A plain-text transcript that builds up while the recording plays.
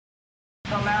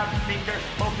The loudspeaker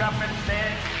spoke up and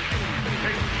said,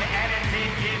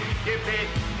 Christianity is stupid.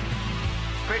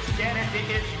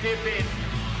 Christianity is stupid.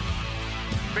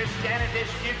 Christianity is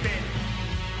stupid.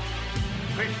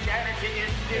 Christianity is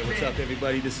stupid. Hey, what's up,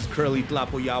 everybody? This is Curly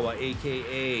Tlapoyawa,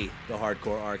 a.k.a. the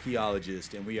Hardcore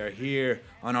Archaeologist, and we are here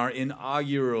on our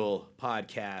inaugural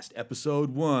podcast,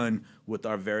 Episode 1, with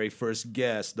our very first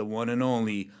guest, the one and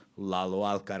only Lalo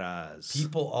Alcaraz.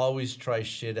 People always try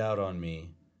shit out on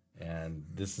me, and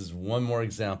this is one more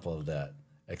example of that.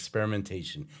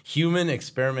 Experimentation. Human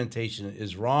experimentation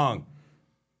is wrong.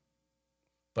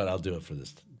 But I'll do it for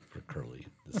Curly,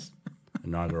 this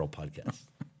inaugural podcast.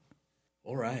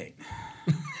 All right.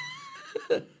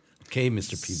 Okay,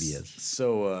 Mr. PBS.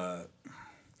 So,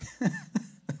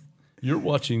 you're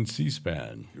watching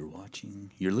C-SPAN.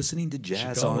 You're listening to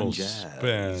Jazz Chicano on Jazz.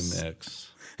 Span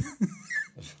X.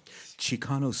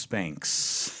 Chicano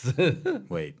Spanx.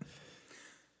 Wait.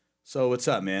 So, what's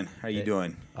up, man? How you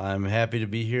doing? I'm happy to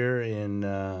be here in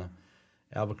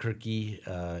Albuquerque.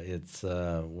 It's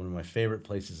one of my favorite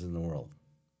places in the world.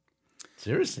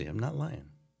 Seriously, I'm not lying.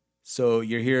 So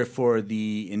you're here for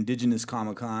the Indigenous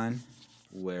Comic-Con,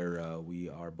 where we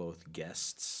are both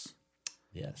guests.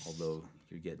 Yes. Although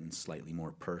you're getting slightly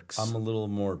more perks. I'm a little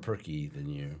more perky than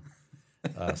you.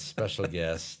 Special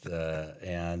guest. Yeah,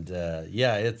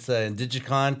 it's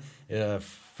Indigicon,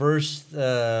 first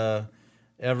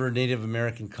ever Native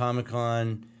American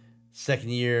Comic-Con, second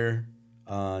year,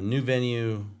 new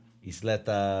venue,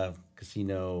 Isleta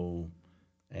Casino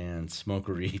and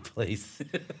Smokery place.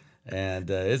 And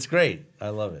it's great. I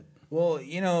love it. Well,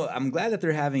 you know, I'm glad that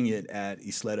they're having it at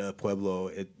Isleta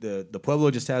Pueblo. The Pueblo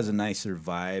just has a nicer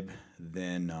vibe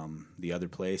than the other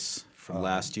place from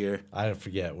last year. I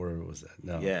forget where it was at.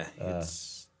 No. Yeah,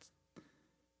 it's.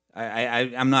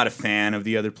 I'm not a fan of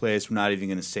the other place. I'm not even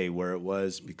going to say where it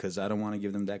was because I don't want to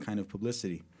give them that kind of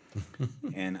publicity,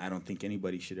 and I don't think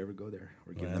anybody should ever go there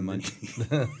or give them money.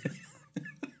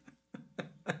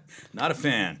 Not a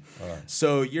fan.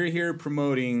 So you're here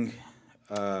promoting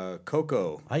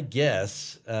Coco. I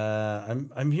guess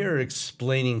I'm here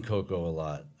explaining Coco a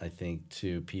lot. I think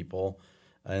to people,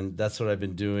 and that's what I've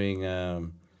been doing.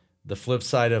 The flip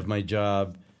side of my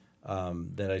job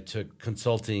that I took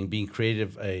consulting, being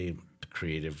creative.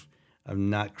 I'm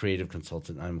not creative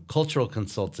consultant. I'm a cultural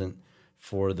consultant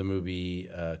for the movie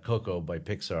Coco by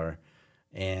Pixar,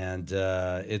 and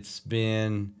it's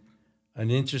been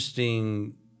an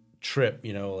interesting trip,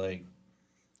 like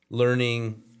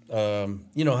learning, how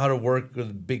to work with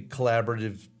a big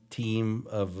collaborative team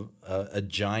of a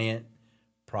giant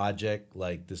project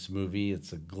like this movie.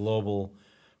 It's a global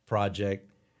project.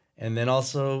 And then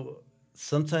also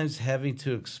sometimes having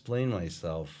to explain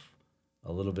myself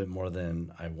a little bit more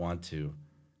than I want to.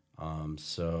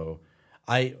 So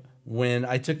when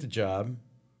I took the job,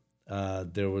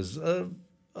 there was a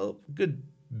good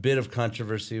bit of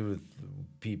controversy with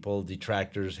people,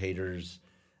 detractors, haters,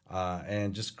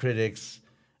 and just critics.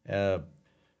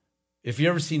 If you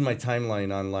ever seen my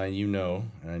timeline online,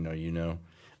 and I know you know,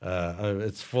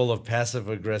 it's full of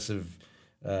passive-aggressive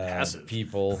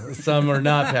people. Some are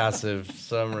not passive,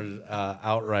 some are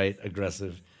outright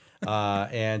aggressive,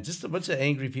 and just a bunch of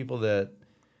angry people that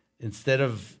instead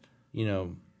of,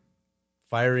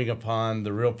 firing upon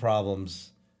the real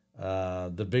problems,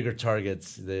 the bigger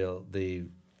targets, they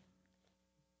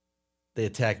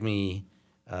attack me,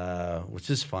 which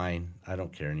is fine. I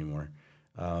don't care anymore.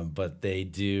 But they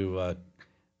do.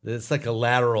 It's like a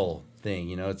lateral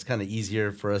thing, It's kind of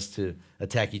easier for us to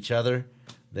attack each other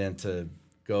than to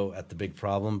go at the big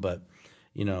problem. But,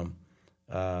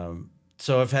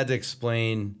 so I've had to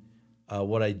explain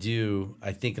what I do,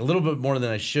 I think, a little bit more than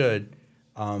I should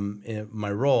in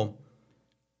my role.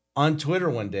 On Twitter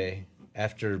one day,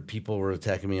 after people were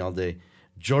attacking me all day,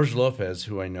 George Lopez,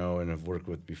 who I know and have worked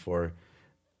with before,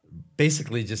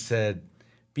 basically just said,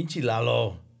 "Pinche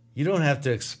Lalo, you don't have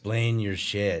to explain your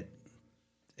shit."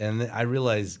 And I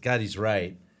realized, God, he's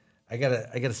right. I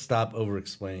gotta stop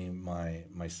over-explaining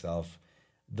myself.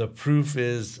 The proof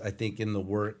is, I think, in the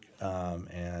work, fuck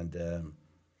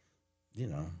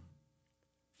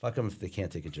them if they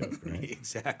can't take a joke, right?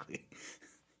 Exactly.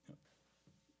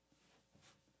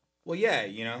 Well, yeah,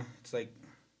 it's like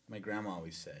my grandma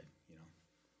always said,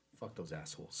 fuck those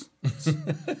assholes.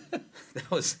 That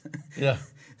was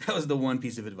the one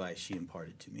piece of advice she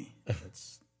imparted to me.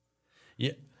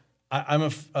 Yeah, I'm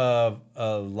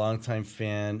a longtime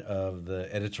fan of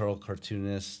the editorial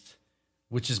cartoonist,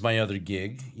 which is my other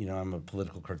gig. I'm a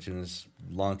political cartoonist,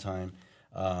 long time.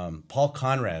 Paul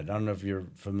Conrad, I don't know if you're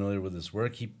familiar with his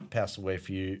work. He passed away a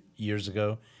few years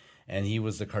ago. and he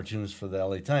was the cartoonist for the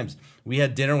LA Times. We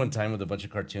had dinner one time with a bunch of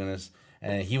cartoonists,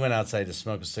 and he went outside to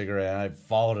smoke a cigarette. And I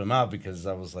followed him out because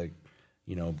I was like,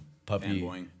 puppy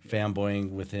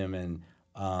fanboying with him, and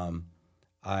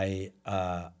I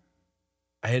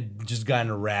had just gotten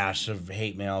a rash of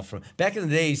hate mail from back in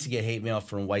the day. I used to get hate mail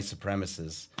from white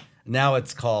supremacists. Now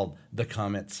it's called the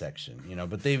comment section,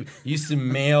 but they used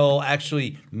to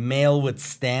actually mail with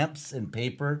stamps and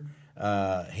paper,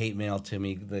 hate mail to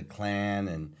me, the Klan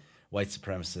and white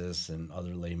supremacists and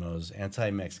other lamos,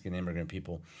 anti-Mexican immigrant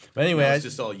people. But anyway, it's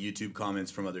just all YouTube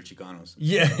comments from other Chicanos.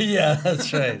 Yeah,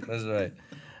 that's right. That's right.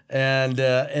 And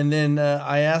then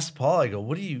I asked Paul, I go,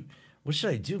 what should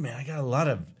I do, man? I got a lot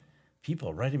of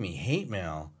people writing me hate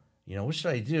mail. What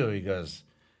should I do? He goes,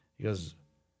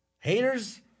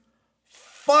 haters?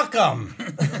 Fuck them.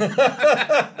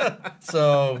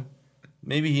 So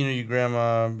maybe he knew your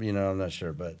grandma, I'm not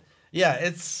sure. But yeah,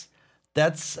 if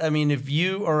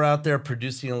you are out there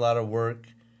producing a lot of work,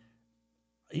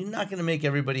 you're not going to make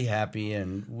everybody happy.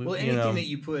 And anything that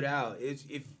you put out,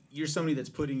 if you're somebody that's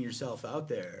putting yourself out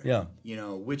there,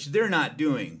 which they're not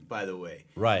doing, by the way.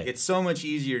 Right. It's so much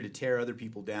easier to tear other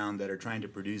people down that are trying to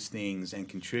produce things and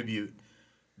contribute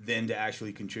than to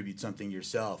actually contribute something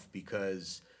yourself,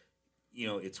 because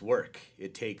it's work.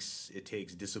 It takes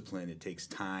discipline. It takes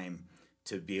time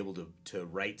to be able to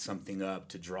write something up,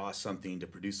 to draw something, to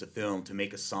produce a film, to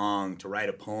make a song, to write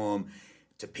a poem,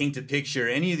 to paint a picture.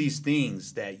 Any of these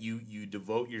things that you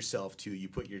devote yourself to, you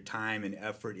put your time and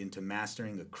effort into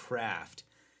mastering a craft,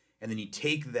 and then you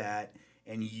take that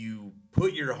and you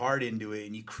put your heart into it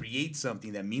and you create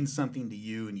something that means something to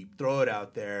you, and you throw it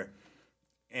out there.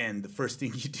 And the first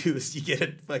thing you do is you get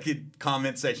a fucking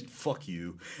comment section. Fuck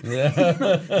you.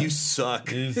 Yeah. You suck.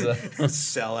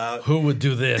 Sell out. Who would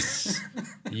do this?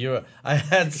 I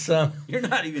had some. You're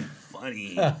not even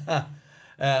funny.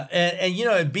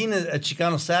 And being a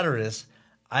Chicano satirist,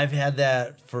 I've had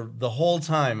that for the whole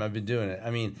time I've been doing it.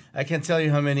 I mean, I can't tell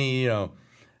you how many,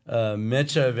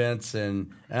 Mecha events,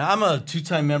 and I'm a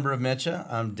 2-time member of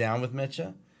Mecha. I'm down with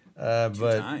Mecha.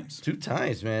 Two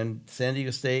times, man. San Diego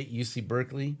State, UC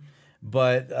Berkeley.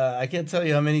 But I can't tell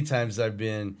you how many times I've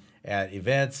been at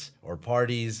events or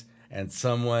parties, and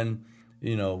someone,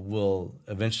 will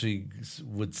eventually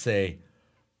would say,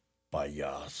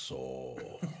 payaso.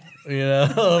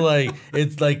 Like,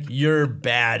 it's like, you're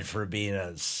bad for being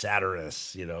a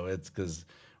satirist. It's because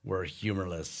we're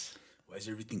humorless. Why is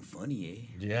everything funny,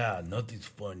 eh? Yeah, nothing's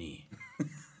funny.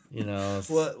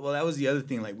 Well, that was the other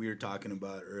thing, like we were talking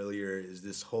about earlier, is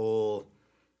this whole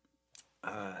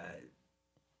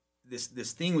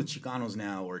this thing with Chicanos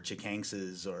now, or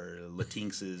Chicankses or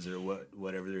Latinkses or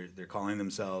whatever they're calling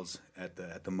themselves at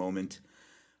the moment.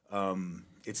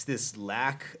 It's this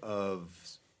lack of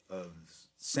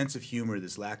sense of humor,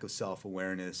 this lack of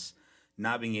self-awareness,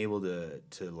 not being able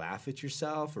to laugh at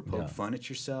yourself or poke fun at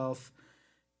yourself.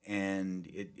 And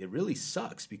it really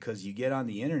sucks, because you get on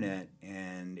the internet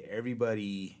and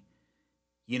everybody,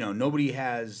 nobody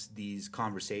has these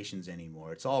conversations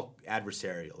anymore. It's all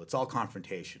adversarial. It's all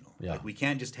confrontational. Yeah. Like, we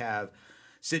can't just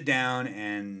sit down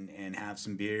and have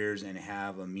some beers and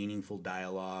have a meaningful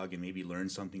dialogue and maybe learn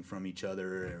something from each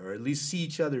other, or at least see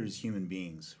each other as human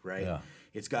beings, right? Yeah.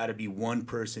 It's got to be one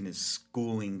person is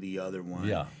schooling the other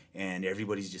one, and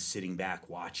everybody's just sitting back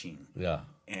watching. Yeah.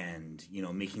 And,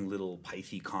 making little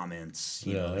pithy comments,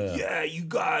 yeah, you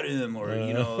got him, or,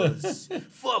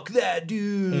 fuck that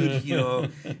dude,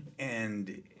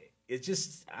 and it's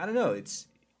just, I don't know, it's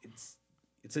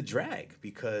a drag,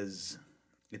 because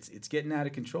it's getting out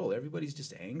of control. Everybody's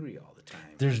just angry all the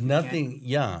time. There's nothing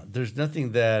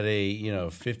that a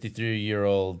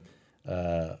 53-year-old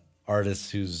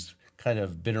artist who's kind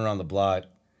of been around the block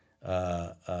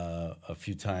a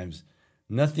few times,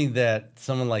 nothing that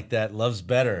someone like that loves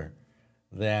better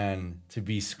than to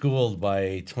be schooled by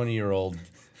a 20-year-old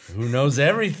who knows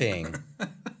everything.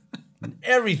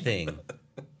 Everything.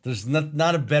 There's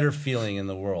not a better feeling in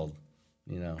the world,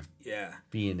 Yeah.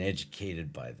 being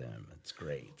educated by them. It's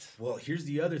great. Well, here's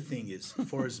the other thing is,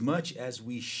 for as much as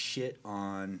we shit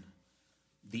on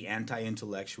the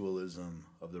anti-intellectualism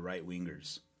of the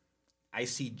right-wingers, I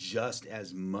see just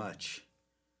as much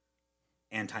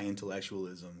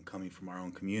anti-intellectualism coming from our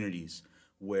own communities,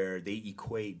 where they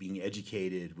equate being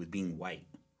educated with being white,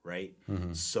 right?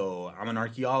 Mm-hmm. So I'm an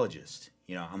archaeologist,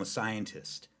 I'm a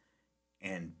scientist,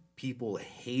 and people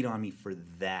hate on me for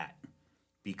that,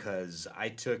 because I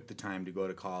took the time to go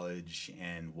to college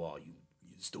and,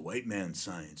 it's the white man's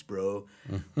science, bro.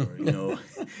 Or,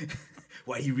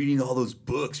 why are you reading all those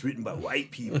books written by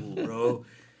white people, bro?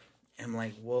 And I'm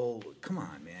like, well, come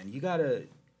on, man. You gotta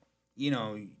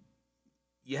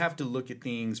you have to look at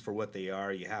things for what they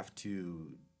are. You have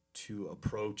to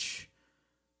approach,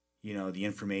 the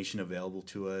information available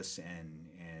to us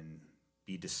and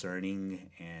be discerning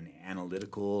and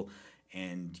analytical.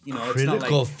 And critical it's not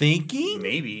like thinking.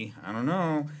 maybe, I don't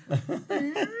know.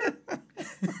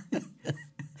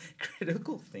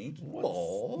 Critical thinking.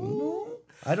 No,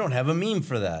 I don't have a meme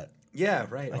for that. Yeah,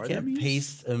 right. I can't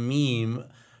paste a meme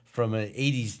from an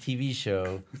 80s TV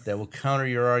show that will counter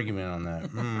your argument on that.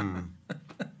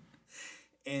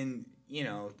 And,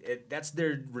 that's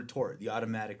their retort, the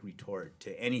automatic retort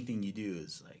to anything you do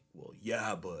is like, well,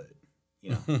 yeah, but,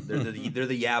 they're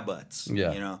the yeah buts,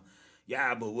 Yeah.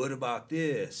 Yeah, but what about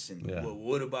this? And well,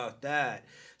 what about that?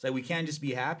 It's like we can't just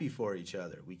be happy for each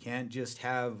other. We can't just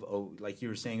have, like you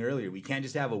were saying earlier, we can't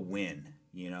just have a win,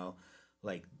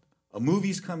 Like a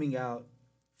movie's coming out,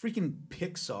 freaking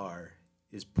Pixar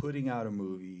is putting out a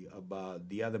movie about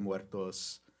Dia de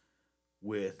Muertos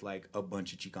with like a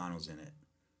bunch of Chicanos in it.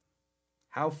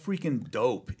 How freaking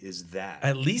dope is that?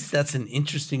 At least that's an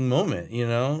interesting moment,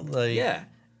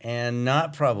 and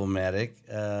not problematic.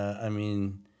 I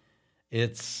mean,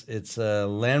 it's a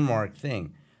landmark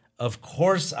thing. Of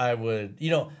course, I would.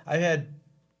 I've had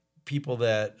people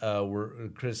that were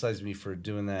criticizing me for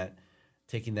doing that,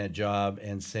 taking that job,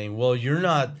 and saying, "Well, you're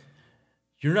not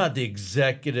the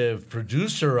executive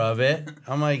producer of it."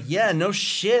 I'm like, "Yeah, no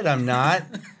shit, I'm not."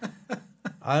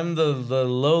 I'm the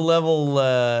low level,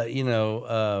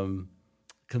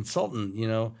 consultant.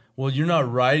 Well, you're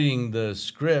not writing the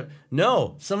script.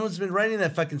 No, someone's been writing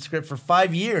that fucking script for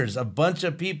 5 years. A bunch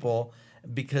of people,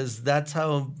 because that's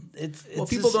how it's. Well,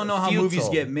 people don't know how futile. movies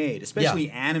get made,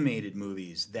 especially animated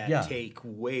movies that take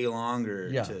way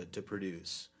longer to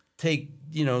produce.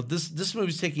 This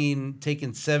movie's taking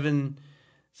 7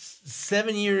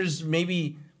 years,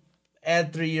 maybe.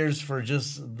 Add 3 years for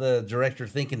just the director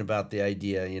thinking about the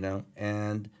idea,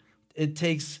 and it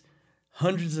takes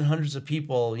hundreds and hundreds of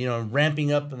people,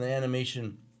 ramping up in the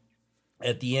animation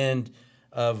at the end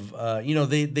of,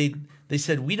 they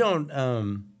said, we don't,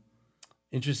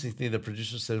 interesting thing, the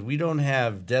producer said, we don't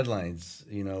have deadlines,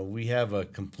 we have a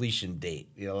completion date,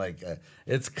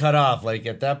 it's cut off. Like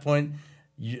at that point,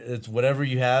 it's whatever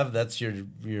you have, that's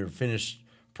your finished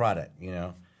product,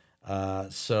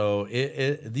 So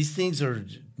these things are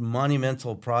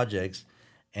monumental projects,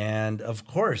 and of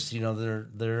course,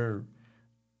 they're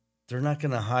not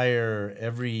going to hire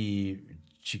every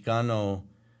Chicano,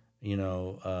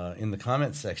 in the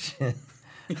comment section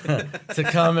to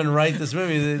come and write this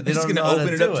movie. They don't know how to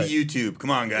do it. Just going to open it up to YouTube. Come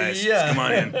on, guys. Yeah. Come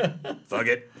on in. Fuck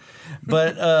it.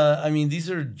 But these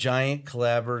are giant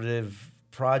collaborative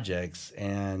projects,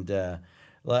 and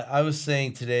I was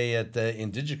saying today at the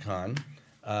Indigicon.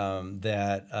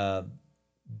 That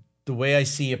the way I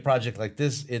see a project like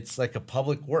this, it's like a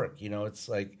public work. It's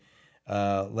like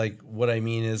what I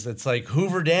mean is it's like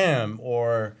Hoover Dam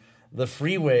or the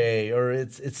freeway, or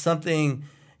it's something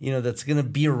that's going to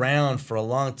be around for a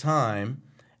long time,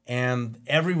 and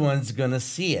everyone's going to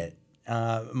see it.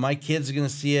 My kids are going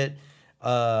to see it.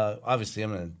 Obviously,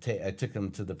 I took them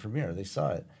to the premiere. They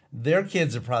saw it. Their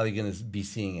kids are probably going to be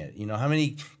seeing it. How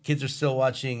many kids are still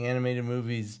watching animated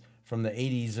movies from the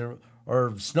 80s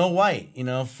or Snow White,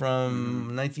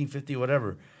 from 1950,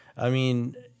 whatever. I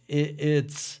mean,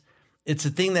 it's a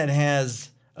thing that has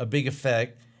a big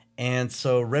effect, and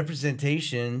so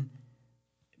representation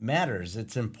matters.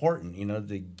 It's important,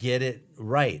 to get it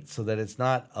right so that it's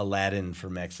not Aladdin for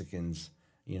Mexicans,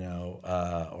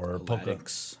 or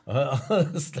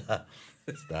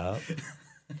Stop.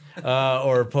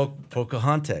 Or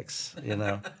Pocahontas, and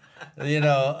that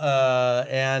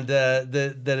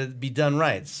it be done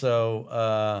right. So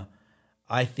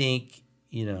I think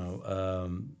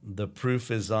the proof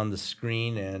is on the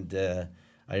screen, and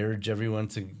I urge everyone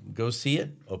to go see it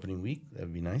opening week. That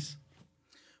would be nice.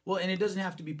 Well, and it doesn't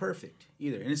have to be perfect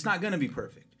either, and it's not going to be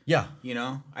perfect. Yeah.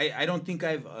 I don't think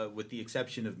I've, with the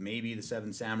exception of maybe The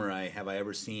Seven Samurai, have I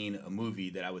ever seen a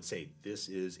movie that I would say, this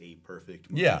is a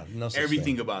perfect movie. Yeah, no such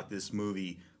Everything thing. about this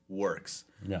movie works.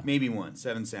 Yeah. Maybe one,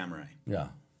 Seven Samurai. Yeah.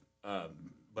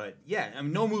 But yeah,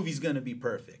 no movie's going to be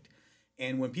perfect.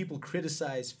 And when people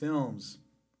criticize films,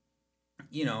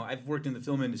 I've worked in the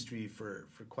film industry for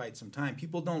quite some time.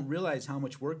 People don't realize how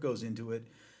much work goes into it,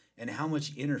 and how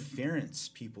much interference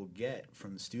people get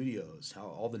from the studios, how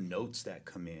all the notes that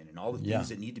come in and all the things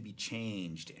that need to be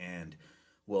changed. And,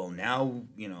 well, now,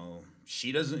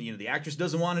 she doesn't, the actress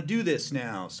doesn't want to do this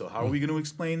now, so how are we going to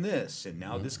explain this? And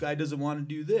now this guy doesn't want to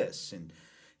do this.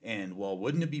 And well,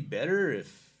 wouldn't it be better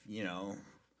if,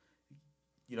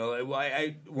 You know,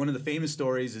 one of the famous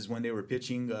stories is when they were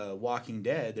pitching Walking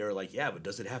Dead. They were like, "Yeah, but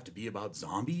does it have to be about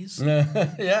zombies?"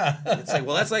 Yeah, it's like,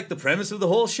 well, that's like the premise of the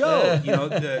whole show. You know,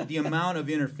 the amount of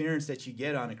interference that you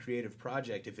get on a creative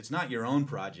project. If it's not your own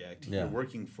project, you're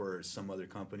working for some other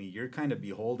company. You're kind of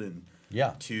beholden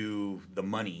to the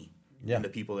money and the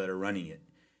people that are running it.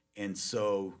 And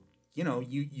so, you know,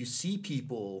 you see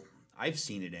people. I've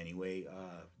seen it anyway.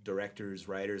 Directors,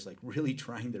 writers, like really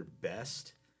trying their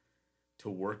best to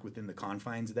work within the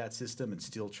confines of that system and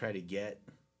still try to get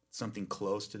something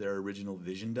close to their original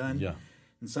vision done. Yeah.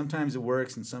 And sometimes it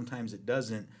works and sometimes it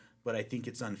doesn't, but I think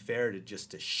it's unfair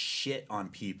to shit on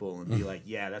people and be like,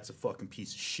 yeah, that's a fucking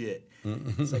piece of shit.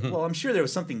 It's like, well, I'm sure there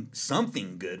was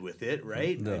something good with it,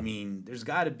 right? Yeah. I mean, there's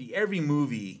got to be every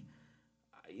movie,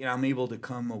 you know, I'm able to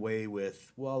come away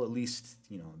with, well, at least,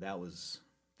 you know,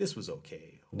 this was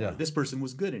okay. Or this person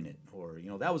was good in it. Or, you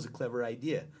know, that was a clever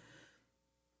idea.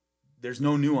 There's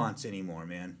no nuance anymore,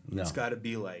 man. No. It's got to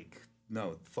be like,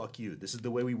 no, fuck you. This is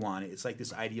the way we want it. It's like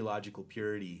this ideological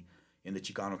purity in the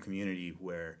Chicano community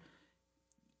where,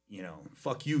 you know,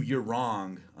 fuck you, you're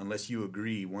wrong unless you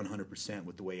agree 100%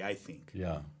 with the way I think.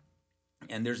 Yeah.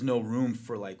 And there's no room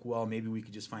for like, well, maybe we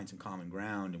could just find some common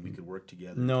ground and we could work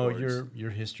together. No,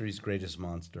 your history's greatest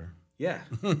monster. Yeah.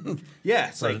 Yeah,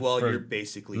 it's like, well, you're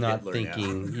basically not Hitler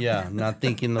thinking, now. Yeah, not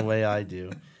thinking the way I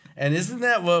do. And isn't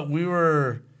that what we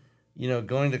were, you know,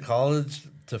 going to college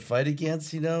to fight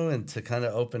against, you know, and to kind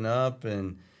of open up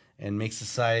and make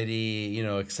society, you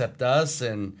know, accept us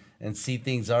and see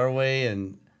things our way.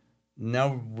 And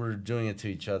now we're doing it to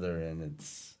each other, and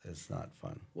it's not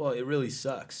fun. Well, it really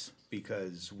sucks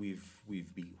because we've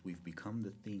become the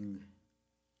thing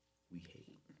we hate.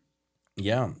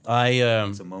 Yeah,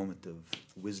 it's a moment of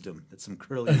wisdom. That's some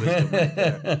curly wisdom right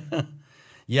there.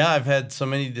 Yeah, I've had so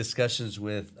many discussions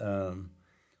with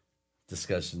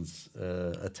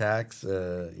attacks,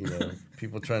 you know,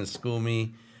 people trying to school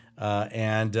me,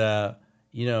 and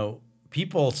you know,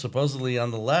 people supposedly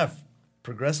on the left,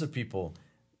 progressive people,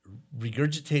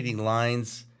 regurgitating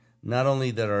lines not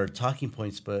only that are talking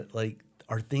points, but like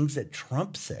are things that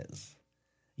Trump says.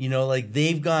 You know, like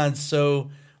they've gone so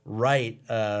right,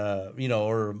 you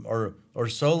know, or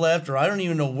so left, or I don't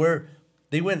even know where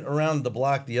they went around the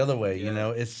block the other way. Yeah. You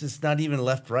know, it's just not even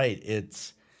left, right.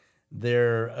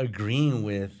 They're agreeing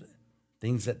with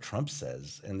things that Trump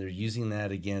says, and they're using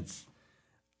that against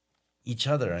each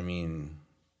other. I mean,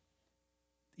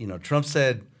 you know, Trump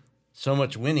said so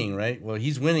much winning, right? Well,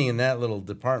 he's winning in that little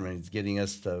department. He's getting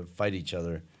us to fight each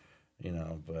other, you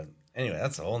know. But anyway,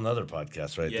 that's a whole nother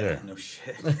podcast right there. Yeah, no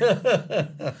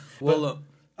shit. Well,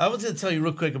 I was going to tell you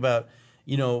real quick about,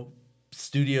 you know,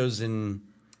 studios and,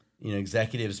 you know,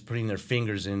 executives putting their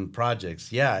fingers in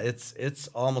projects. Yeah, it's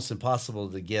almost impossible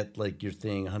to get like your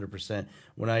thing 100%.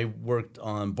 When I worked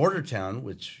on Border Town,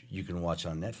 which you can watch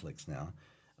on Netflix now,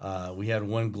 we had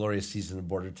one glorious season of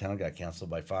Border Town, got canceled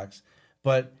by Fox.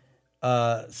 But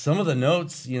some of the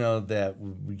notes, you know, that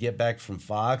we get back from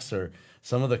Fox, or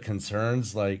some of the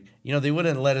concerns, like, you know, they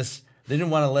didn't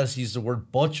want to let us use the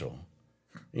word pocho,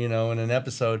 you know, in an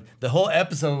episode. The whole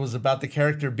episode was about the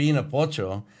character being a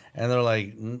pocho. And they're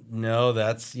like, no,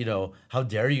 that's, you know, how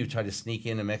dare you try to sneak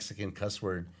in a Mexican cuss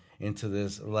word into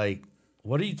this? Like,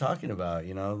 what are you talking about?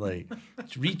 You know, like,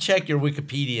 recheck your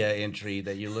Wikipedia entry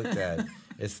that you looked at.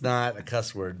 It's not a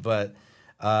cuss word, but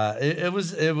it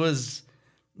was,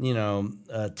 you know,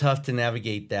 tough to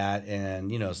navigate that. And,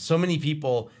 you know, so many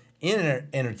people in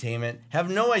entertainment have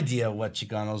no idea what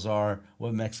Chicanos are,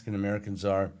 what Mexican Americans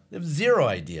are. They have zero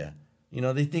idea. You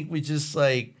know, they think we just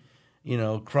like, you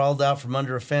know, crawled out from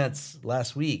under a fence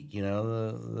last week. You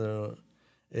know,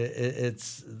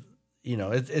 it's you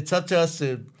know, it's up to us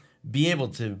to be able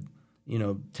to, you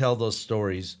know, tell those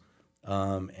stories,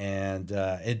 and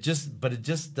it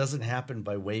just doesn't happen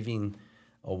by waving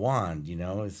a wand. You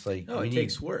know, it's like it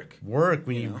takes work.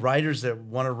 We need writers that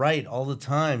want to write all the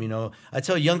time. You know, I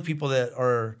tell young people that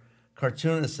are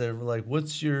cartoonists that were like,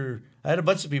 I had a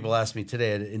bunch of people ask me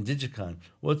today at Indigicon,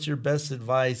 what's your best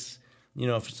advice? You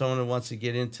know, for someone who wants to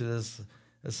get into this,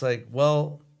 it's like,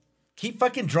 well, keep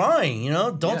fucking drawing, you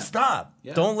know? Don't stop.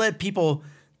 Yeah. Don't let people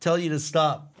tell you to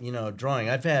stop, you know, drawing.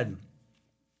 I've had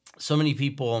so many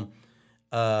people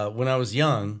when I was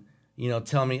young, you know,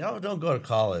 tell me, oh, don't go to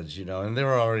college, you know, and they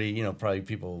were already, you know, probably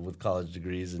people with college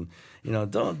degrees, and, you know,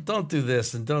 don't do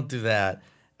this and don't do that.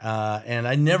 And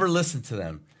I never listened to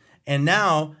them. And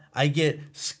now I get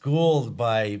schooled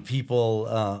by people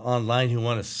online who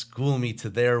want to school me to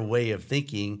their way of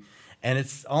thinking. And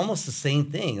it's almost the same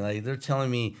thing. Like, they're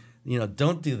telling me, you know,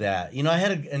 don't do that. You know, I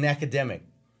had an academic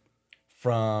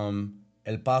from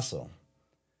El Paso.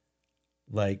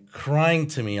 like crying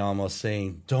to me, almost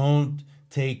saying, "Don't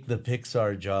take the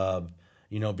Pixar job,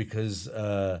 because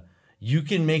you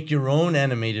can make your own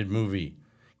animated movie.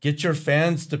 Get your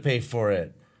fans to pay for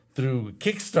it through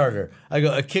Kickstarter." I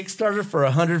go, "A Kickstarter for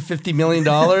 $150 million?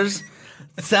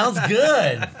 Sounds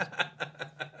good."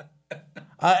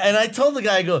 And I told the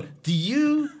guy, I go, do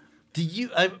you,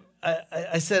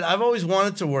 I said, I've always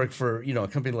wanted to work for, a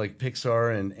company like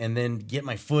Pixar and then get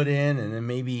my foot in and then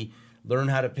maybe learn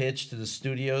how to pitch to the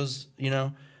studios,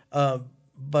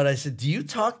 But I said, do you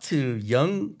talk to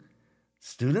young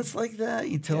students like that?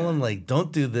 You tell them, like,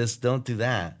 don't do this, don't do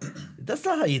that. That's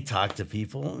not how you talk to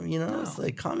people, No. It's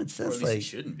like common sense. Or at least it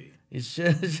shouldn't be.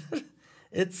 It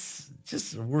it's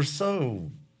just,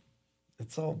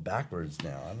 it's all backwards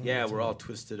now. We're all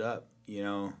twisted up,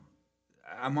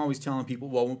 I'm always telling people,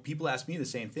 well, when people ask me the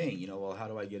same thing, well, how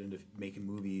do I get into making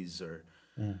movies or,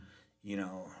 and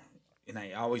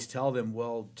I always tell them,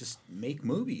 well, just make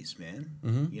movies, man.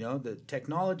 Mm-hmm. The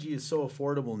technology is so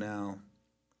affordable now.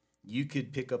 You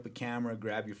could pick up a camera,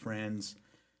 grab your friends,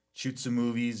 shoot some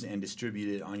movies, and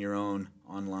distribute it on your own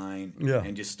online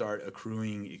and just start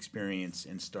accruing experience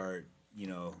and start,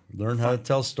 learn how to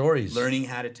tell stories. Learning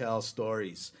how to tell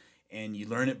stories. And you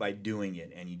learn it by doing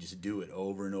it, and you just do it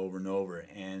over and over and over.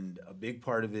 And a big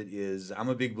part of it is I'm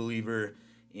a big believer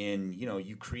in,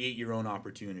 you create your own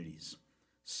opportunities.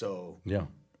 So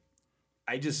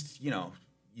I just,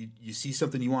 you see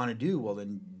something you want to do, well,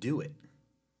 then do it.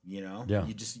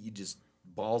 You just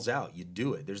balls out, you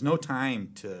do it. There's no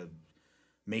time to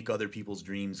make other people's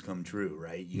dreams come true,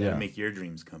 right? You got to make your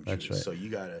dreams come true. That's right. So you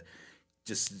got to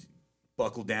just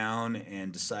buckle down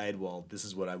and decide, well, this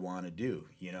is what I want to do.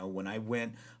 When I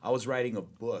was writing a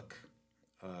book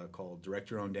called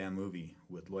Direct Your Own Damn Movie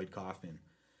with Lloyd Kaufman.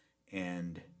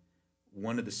 And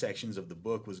one of the sections of the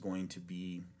book was going to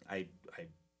be, I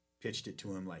pitched it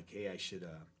to him like, hey, I should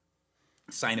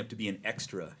sign up to be an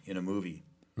extra in a movie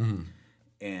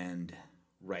and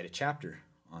write a chapter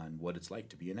on what it's like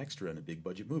to be an extra in a big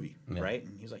budget movie, right?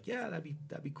 And he's like, yeah,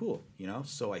 that'd be cool,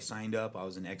 So I signed up. I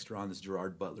was an extra on this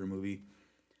Gerard Butler movie.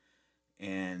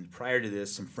 And prior to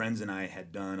this, some friends and I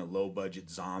had done a low budget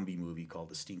zombie movie called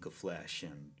The Stink of Flesh.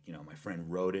 And, my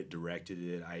friend wrote it, directed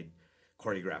it. I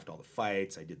choreographed all the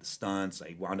fights. I did the stunts.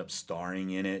 I wound up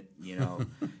starring in it,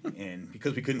 and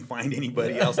because we couldn't find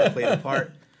anybody else to play the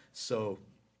part. So,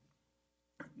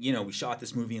 we shot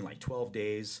this movie in like 12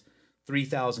 days,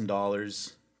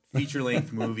 $3,000,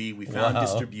 feature-length movie. We found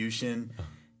distribution,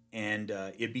 and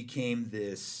it became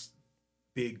this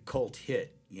big cult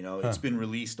hit. It's been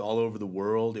released all over the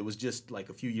world. It was just like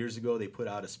a few years ago, they put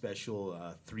out a special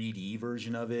 3D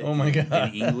version of it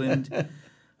in England.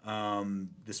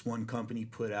 This one company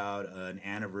put out an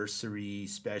anniversary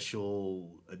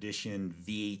special edition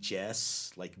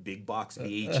VHS, like big box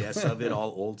VHS of it, all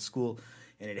old school,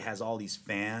 and it has all these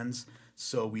fans.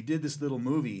 So we did this little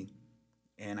movie,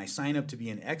 and I signed up to be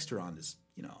an extra on this.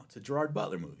 It's a Gerard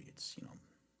Butler movie. It's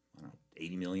I don't know,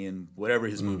 $80 million, whatever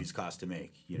his movies cost to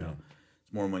make.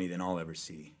 It's more money than I'll ever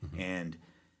see. And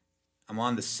I'm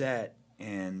on the set,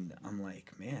 and I'm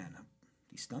like, man,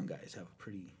 these stunt guys have a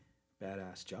pretty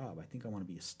badass job. I think I want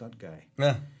to be a stunt guy.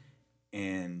 Yeah.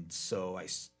 And so I,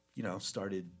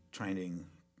 started trying to,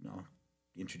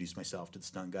 introduce myself to the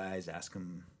stunt guys, ask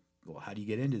them, well, how do you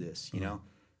get into this,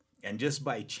 And just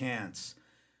by chance,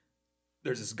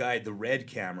 there's this guy, the Red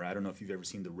camera. I don't know if you've ever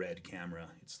seen the Red camera.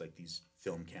 It's like these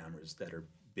film cameras that are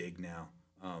big now.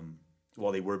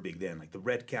 Well, they were big then. Like the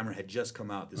Red camera had just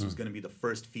come out. This was going to be the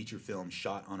first feature film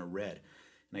shot on a Red.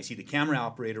 And I see the camera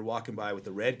operator walking by with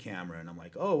the Red camera, and I'm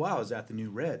like, oh, wow, is that the new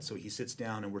Red? So he sits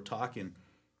down, and we're talking,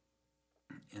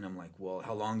 and I'm like, well,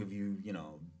 how long have you,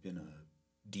 been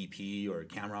a DP or a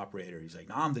camera operator? He's like,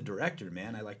 no, I'm the director,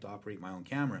 man. I like to operate my own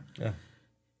camera. Yeah.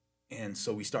 And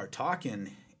so we start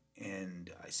talking, and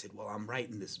I said, well, I'm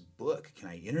writing this book. Can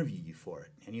I interview you for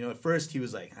it? And, at first he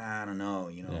was like, I don't know,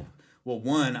 Yeah. Well,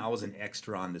 one, I was an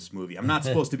extra on this movie. I'm not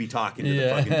supposed to be talking to the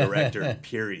fucking director,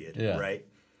 period, right?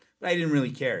 But I didn't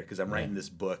really care because I'm writing this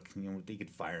book. They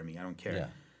could fire me. I don't care. Yeah.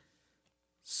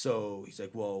 So he's like,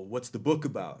 well, what's the book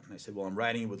about? And I said, well, I'm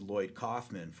writing it with Lloyd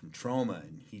Kaufman from Troma.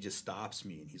 And he just stops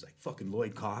me, and he's like, fucking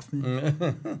Lloyd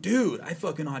Kaufman? Dude, I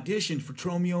fucking auditioned for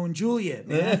Tromeo and Juliet,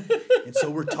 man. And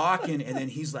so we're talking, and then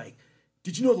he's like,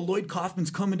 did you know the Lloyd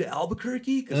Kaufman's coming to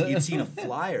Albuquerque? Because he'd seen a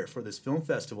flyer for this film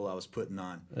festival I was putting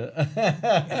on.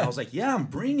 And I was like, yeah, I'm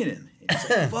bringing him. And he's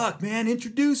like, fuck, man,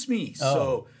 introduce me. Oh.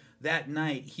 So that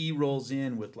night, he rolls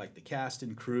in with like the cast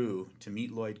and crew to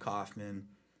meet Lloyd Kaufman.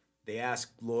 They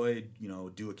ask Lloyd,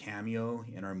 do a cameo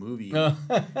in our movie.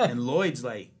 And Lloyd's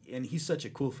like, and he's such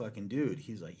a cool fucking dude.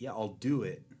 He's like, yeah, I'll do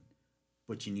it.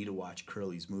 but you need to watch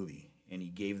Curly's movie. And he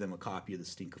gave them a copy of The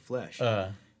Stink of Flesh.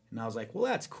 And I was like, well,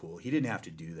 that's cool. He didn't have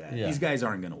to do that. Yeah. These guys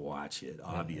aren't going to watch it,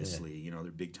 obviously. You know,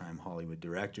 they're big-time Hollywood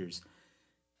directors.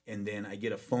 And then I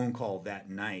get a phone call that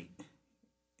night,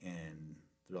 and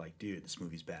they're like, dude, this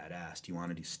movie's badass. Do you want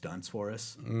to do stunts for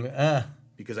us?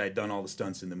 Because I had done all the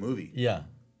stunts in the movie. Yeah.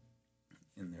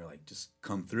 And they're like, just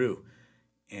come through.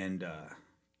 And,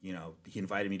 you know, he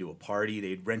invited me to a party.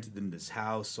 They'd rented them this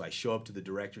house. So I show up to the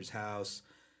director's house,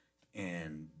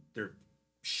 and they're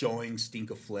showing Stink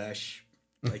of Flesh,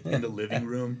 like, in the living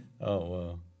room. Oh,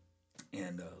 wow.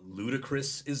 And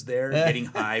Ludacris is there getting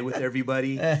high with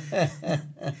everybody.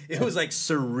 It was, like,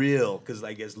 surreal because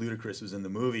I guess Ludacris was in the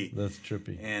movie. That's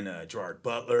trippy. And Gerard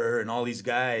Butler and all these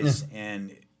guys.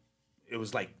 And it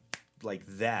was like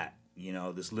that, you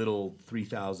know, this little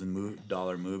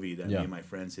 $3,000 movie that me and my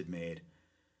friends had made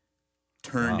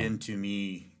turned into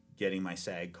me getting my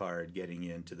SAG card, getting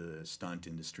into the stunt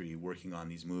industry, working on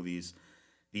these movies.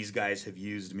 These guys have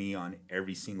used me on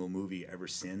every single movie ever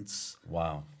since.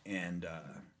 Wow. And,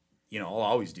 you know, I'll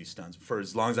always do stunts for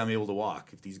as long as I'm able to walk.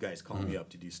 If these guys call me up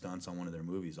to do stunts on one of their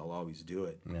movies, I'll always do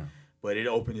it. Yeah. But it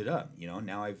opened it up. You know,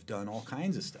 now I've done all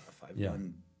kinds of stuff. I've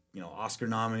done, you know,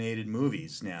 Oscar-nominated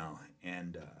movies now,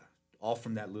 and all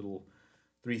from that little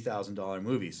 $3,000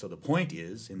 movie. So the point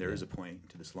is, and there is a point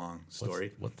to this long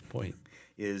story. What's the point?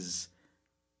 Is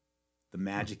the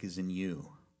magic is in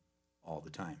you all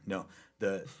the time. No,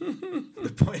 the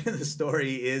point of the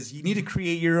story is you need to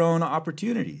create your own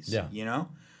opportunities. Yeah. You know?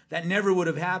 That never would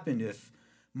have happened if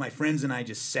my friends and I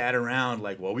just sat around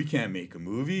like, well, we can't make a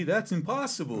movie. That's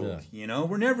impossible. Yeah. You know?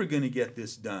 We're never going to get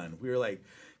this done. We were like,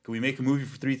 can we make a movie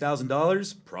for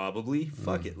 $3,000? Probably.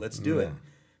 Fuck it. Let's do it.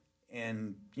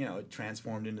 And, you know, it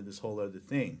transformed into this whole other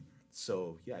thing.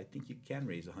 So, yeah, I think you can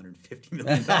raise $150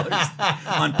 million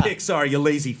on Pixar, you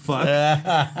lazy fuck.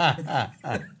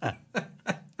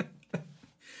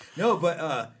 No,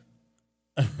 but,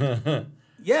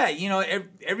 yeah, you know,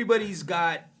 everybody's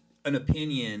got an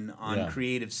opinion on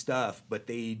creative stuff, but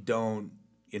they don't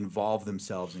involve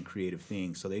themselves in creative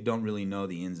things. So they don't really know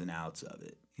the ins and outs of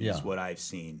it, is what I've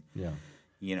seen. Yeah.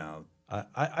 You know.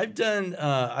 I've done,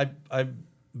 I've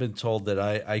been told that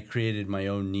I created my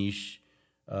own niche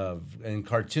in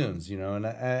cartoons, you know, and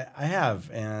I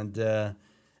have, and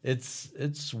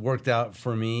it's worked out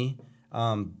for me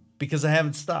because I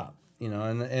haven't stopped, you know,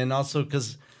 and also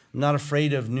because I'm not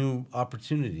afraid of new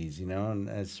opportunities, you know, and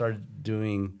I started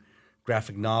doing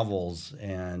graphic novels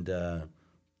and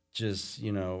just,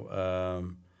 you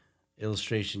know,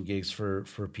 illustration gigs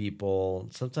for people.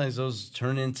 Sometimes those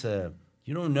turn into,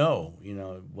 you don't know, you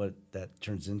know, what that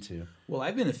turns into. Well,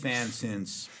 I've been a fan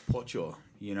since Pocho,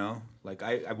 you know? Like,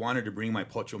 I wanted to bring my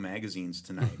Pocho magazines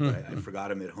tonight, but I forgot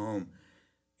them at home.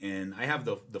 And I have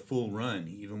the full run,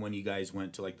 even when you guys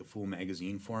went to, like, the full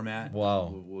magazine format. Wow.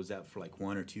 What was that, for, like,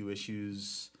 1 or 2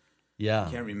 issues? Yeah.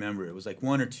 I can't remember. It was, like,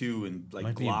 1 or 2 and, like,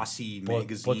 Might glossy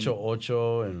magazine. Pocho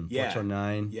Ocho and Pocho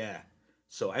 9. Yeah.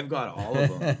 So I've got all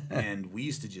of them, and we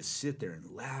used to just sit there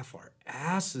and laugh our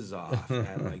asses off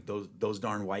at like those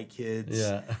darn white kids,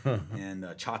 and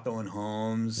Chato and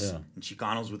Holmes, and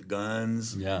Chicanos with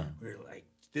guns. Yeah, we were like,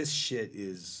 this shit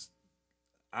is,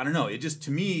 I don't know. It just,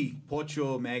 to me,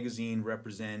 Pocho magazine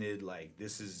represented like,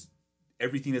 this is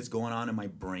everything that's going on in my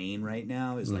brain right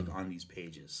now is like on these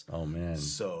pages. Oh man!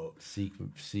 So seek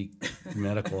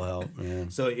medical help, man.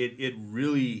 So it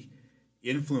really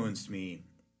influenced me.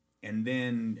 And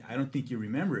then, I don't think you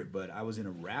remember it, but I was in a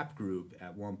rap group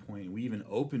at one point. And we even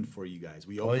opened for you guys.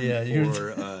 We opened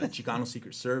for Chicano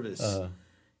Secret Service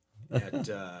at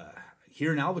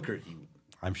here in Albuquerque.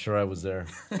 I'm sure I was there.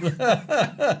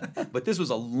 But this was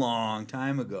a long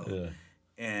time ago. Yeah.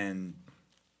 And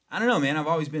I don't know, man. I've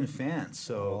always been a fan.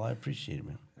 So well, I appreciate it,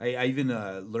 man. I even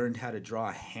learned how to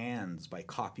draw hands by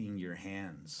copying your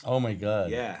hands. Oh, my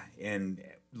God. Yeah. And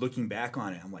looking back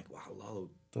on it, I'm like, wow, Lalo.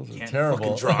 Those are Can't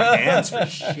terrible. Fucking draw hands for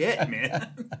shit,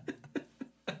 man.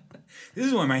 This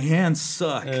is why my hands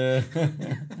suck.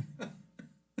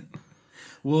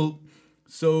 Well,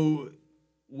 so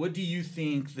what do you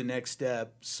think the next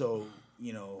step? So,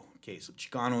 you know, okay, so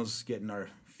Chicanos getting our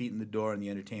feet in the door in the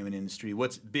entertainment industry.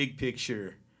 What's big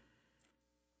picture?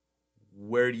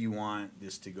 Where do you want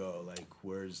this to go? Like,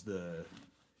 where's the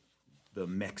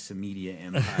Mexa media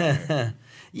empire?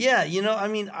 Yeah, you know, I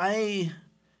mean,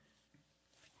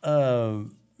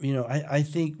 you know, I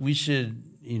think we should,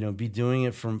 you know, be doing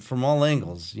it from all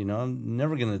angles. You know, I'm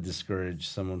never going to discourage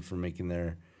someone from making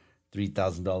their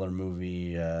 $3,000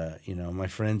 movie. You know, my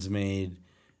friends made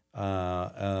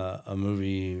a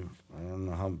movie. I don't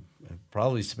know how.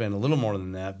 Probably spent a little more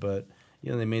than that, but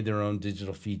you know, they made their own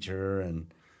digital feature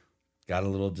and got a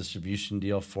little distribution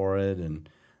deal for it, and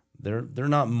they're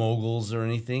not moguls or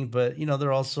anything, but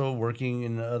they're also working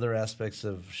in other aspects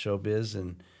of showbiz,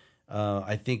 and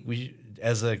I think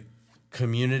as a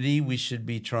community, we should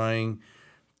be trying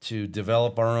to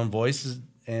develop our own voices,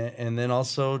 and then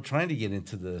also trying to get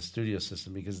into the studio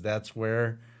system, because that's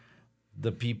where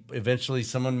the people eventually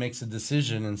someone makes a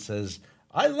decision and says,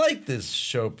 I like this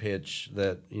show pitch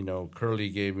that Curly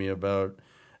gave me about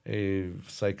a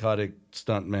psychotic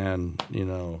stuntman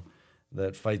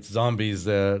that fights zombies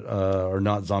that are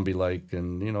not zombie like,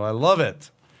 and I love it,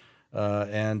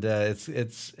 and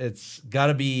it's got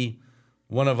to be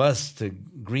one of us to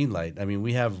greenlight. I mean,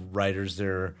 we have writers that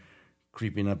are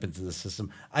creeping up into the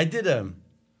system. I did a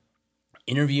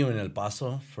interview in El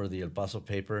Paso for the El Paso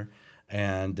paper,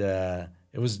 and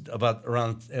it was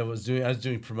I was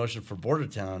doing promotion for Border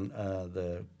Town,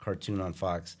 the cartoon on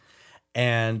Fox,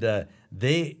 and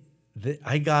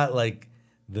I got like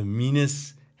the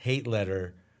meanest hate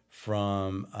letter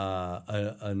from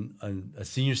a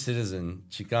senior citizen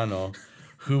Chicano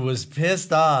who was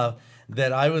pissed off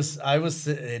that I was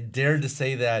dared to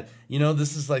say that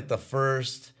this is like the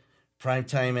first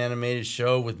primetime animated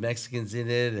show with Mexicans in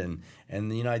it, and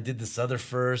I did this other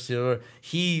first.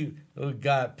 He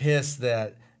got pissed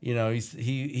that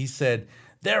he said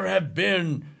there have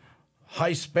been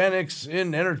Hispanics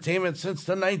in entertainment since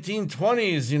the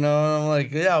 1920s. And I'm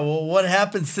like, yeah, well, what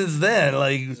happened since then?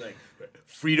 Like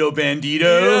Frito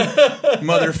Bandito,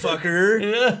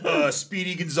 motherfucker,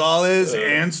 Speedy Gonzalez,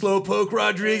 and Slowpoke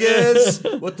Rodriguez.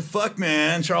 What the fuck,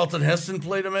 man? Charlton Heston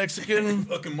played a Mexican.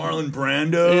 Fucking Marlon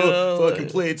Brando fucking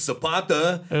played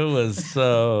Zapata. It was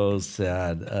so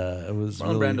sad. It was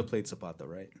Marlon Brando played Zapata,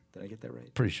 right? Did I get that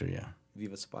right? Pretty sure, yeah.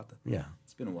 Viva Zapata. Yeah.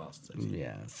 It's been a while since I've seen it.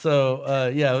 Yeah.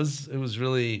 So it was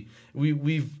really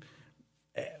we've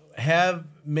have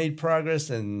made progress,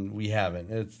 and we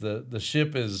haven't. It's the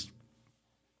ship is.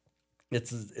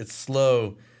 It's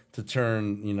slow to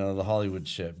turn, the Hollywood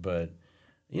ship, but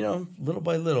little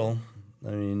by little.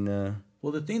 I mean,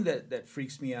 well, the thing that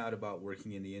freaks me out about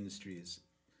working in the industry is,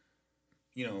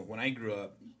 when I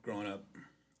growing up,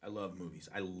 I love movies.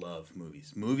 I love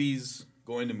movies.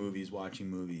 Going to movies, watching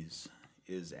movies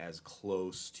is as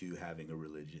close to having a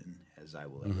religion as I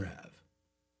will ever have,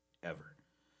 ever.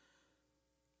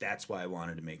 That's why I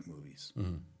wanted to make movies.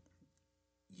 Mm-hmm.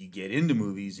 You get into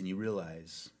movies and you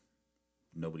realize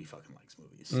nobody fucking likes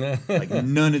movies. Like,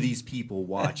 none of these people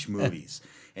watch movies.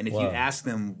 And if you ask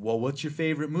them, well, what's your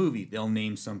favorite movie? They'll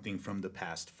name something from the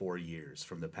past 4 years,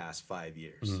 from the past 5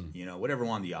 years. Whatever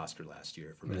won the Oscar last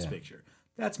year for Best Picture.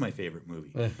 That's my favorite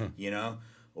movie.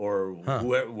 Or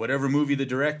whatever movie the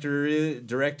director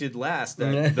directed last,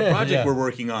 the project we're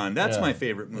working on. That's my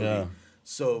favorite movie. Yeah.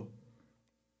 So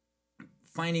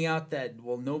finding out that,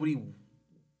 nobody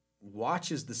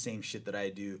watches the same shit that I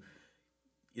do,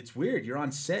 it's weird. You're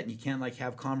on set and you can't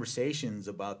have conversations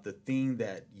about the thing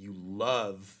that you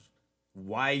love,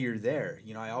 why you're there.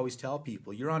 I always tell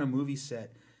people, you're on a movie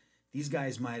set, these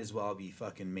guys might as well be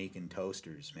fucking making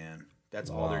toasters, man. That's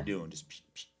all they're doing.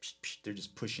 They're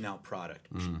just pushing out product.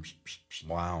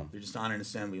 Wow. They're just on an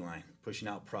assembly line, pushing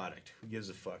out product. Who gives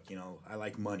a fuck? I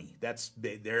like money. That's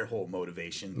their whole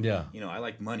motivation. Yeah. I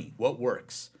like money. What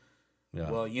works? Yeah.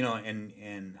 Well,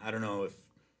 and I don't know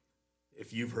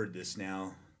if you've heard this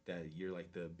now, that you're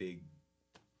like the big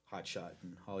hot shot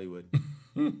in Hollywood.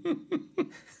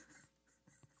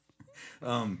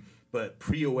 But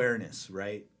pre-awareness,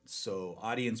 right? So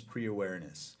audience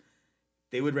pre-awareness.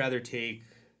 They would rather take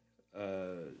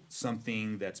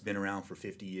something that's been around for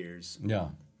 50 years,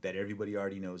 that everybody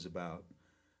already knows about,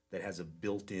 that has a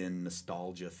built-in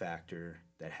nostalgia factor,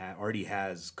 that already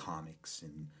has comics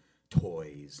and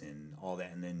toys and all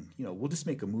that, and then we'll just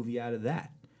make a movie out of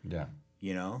that. Yeah.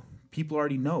 People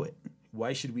already know it.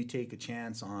 Why should we take a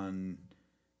chance on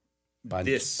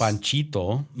this?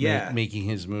 Panchito making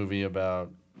his movie about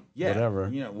whatever.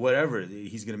 Whatever.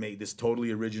 He's going to make this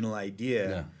totally original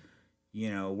idea.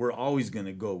 Yeah. We're always going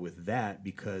to go with that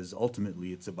because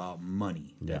ultimately it's about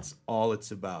money. Yeah. That's all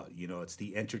it's about. It's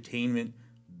the entertainment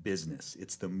business.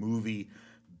 It's the movie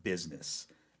business.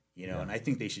 And I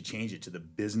think they should change it to the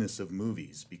business of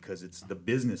movies because it's the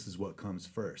business is what comes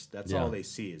first. That's all they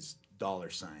see is dollar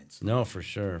signs. No, for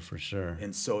sure.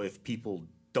 And so if people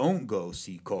don't go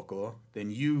see Coco,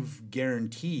 then you've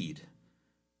guaranteed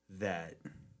that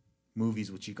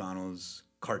movies with Chicanos,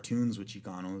 cartoons with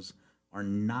Chicanos are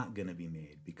not going to be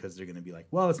made because they're going to be like,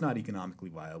 well, it's not economically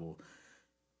viable.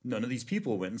 None of these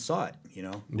people went and saw it,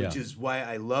 which is why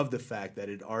I love the fact that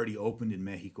it already opened in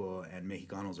Mexico and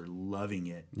Mexicanos are loving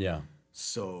it. Yeah.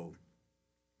 So,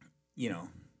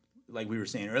 like we were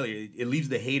saying earlier, it leaves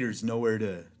the haters nowhere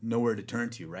to turn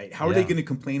to, right? How are they going to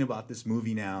complain about this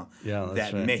movie now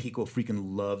that right. Mexico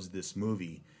freaking loves this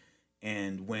movie?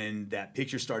 And when that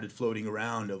picture started floating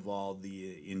around of all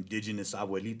the indigenous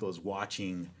abuelitos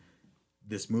watching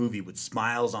this movie with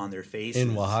smiles on their faces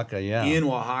in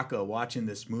Oaxaca, watching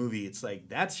this movie, it's like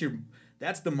that's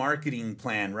the marketing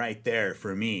plan right there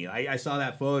for me. I saw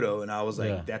that photo and I was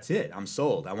like, that's it. I'm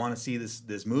sold. I want to see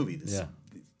this movie.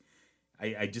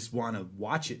 I just want to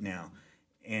watch it now.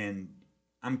 And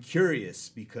I'm curious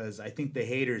because I think the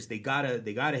haters, they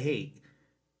gotta hate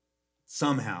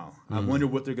somehow. I wonder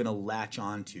what they're gonna latch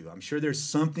onto. I'm sure there's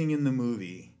something in the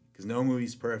movie, because no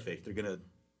movie's perfect. They're gonna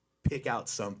pick out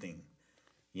something,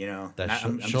 you know. That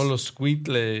Xolo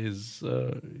Squitle is,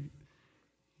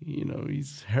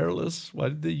 he's hairless. Why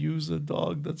did they use a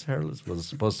dog that's hairless? Was it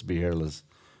supposed to be hairless?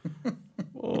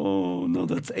 Oh no,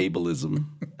 that's ableism.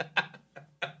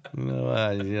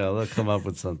 They'll come up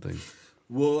with something.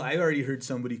 Well, I already heard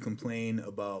somebody complain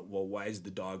about, well, why is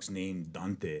the dog's name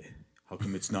Dante? How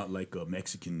come it's not like a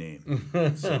Mexican name?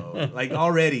 So, like,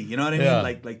 already, you know what I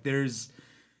mean? Like there's,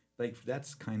 like,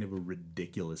 that's kind of a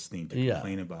ridiculous thing to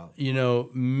complain about.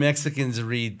 Mexicans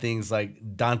read things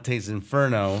like Dante's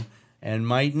Inferno and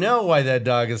might know why that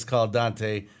dog is called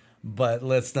Dante, but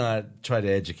let's not try to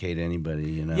educate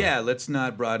anybody, Yeah, let's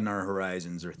not broaden our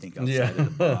horizons or think outside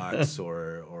of the box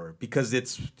or because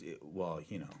Dante's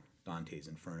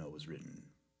Inferno was written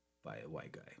by a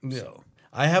white guy. Yeah. So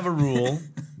I have a rule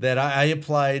that I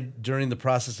applied during the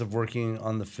process of working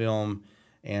on the film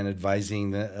and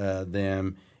advising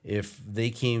them. If they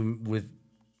came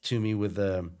to me with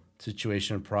a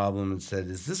situation or problem and said,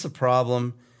 is this a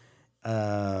problem?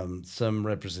 Some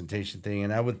representation thing.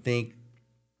 And I would think,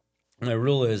 my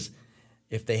rule is,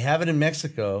 if they have it in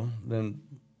Mexico, then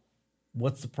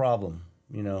what's the problem?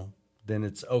 Then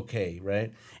it's okay,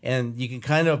 right? And you can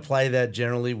kind of apply that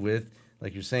generally with,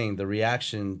 like you're saying, the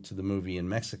reaction to the movie in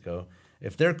Mexico.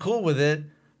 If they're cool with it,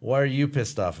 why are you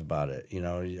pissed off about it?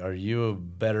 Are you a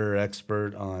better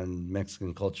expert on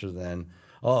Mexican culture than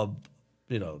 10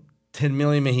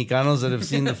 million Mexicanos that have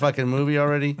seen the fucking movie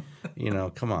already?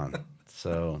 Come on.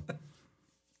 So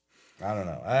I don't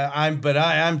know.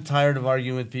 I'm tired of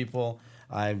arguing with people.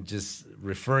 I'm just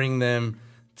referring them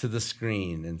to the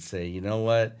screen and say, you know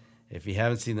what? If you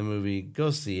haven't seen the movie,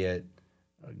 go see it.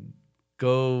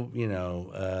 Go,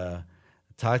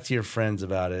 talk to your friends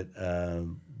about it.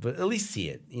 But at least see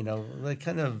it.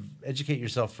 Kind of educate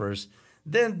yourself first.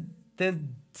 Then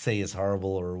say it's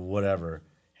horrible or whatever.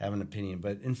 Have an opinion,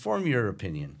 but inform your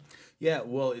opinion. Yeah,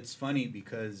 well, it's funny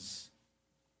because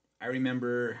I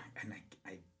remember, and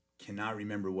I cannot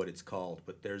remember what it's called,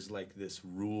 but there's like this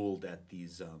rule that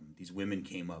these women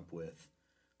came up with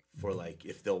for, like,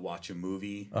 if they'll watch a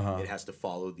movie, it has to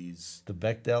follow these... The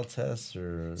Bechdel test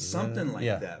or... Something like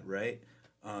that, right?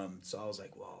 So I was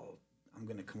like, well, I'm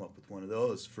going to come up with one of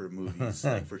those for movies,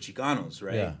 like for Chicanos,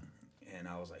 right? Yeah. And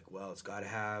I was like, well, it's got to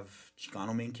have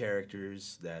Chicano main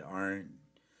characters that aren't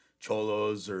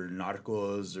cholos or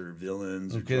narcos or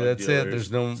villains or drug that's dealers. it.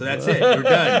 There's no... So that's it. We're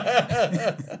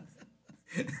done.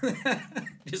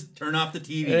 Just turn off the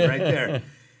TV right there.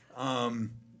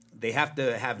 They have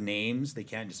to have names. They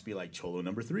can't just be like Cholo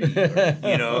number 3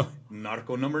 or,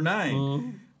 Narco number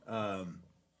 9.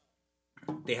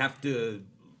 They have to,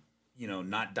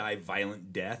 not die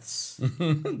violent deaths.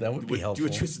 That would be helpful.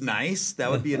 Which was nice.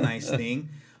 That would be a nice thing.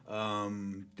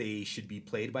 They should be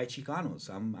played by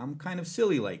Chicanos. I'm kind of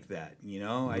silly like that,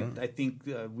 I think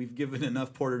we've given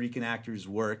enough Puerto Rican actors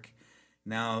work.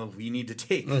 Now we need to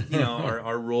take,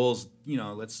 our roles.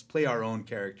 Let's play our own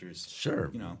characters.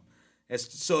 Sure.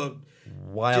 It's so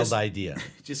wild idea.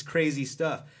 Just crazy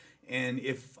stuff. And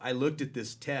if I looked at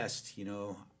this test,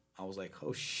 I was like,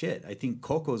 oh shit, I think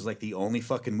Coco is like the only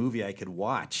fucking movie I could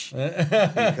watch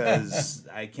because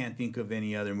I can't think of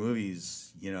any other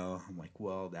movies. I'm like,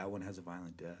 well, that one has a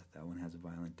violent death. That one has a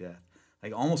violent death.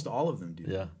 Like almost all of them do.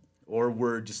 Yeah. Or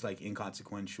we're just like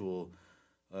inconsequential,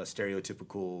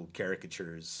 stereotypical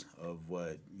caricatures of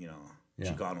what,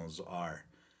 Chicanos are.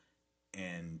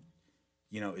 And,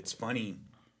 it's funny.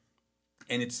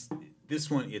 And it's this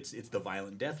one, it's the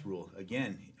violent death rule.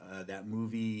 Again, that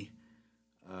movie,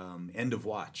 End of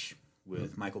Watch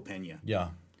with Michael Pena. Yeah.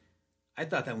 I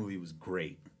thought that movie was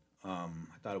great. I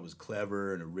thought it was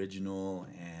clever and original.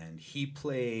 And he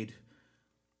played,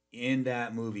 in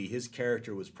that movie, his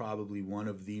character was probably one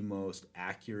of the most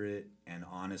accurate and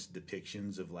honest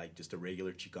depictions of like just a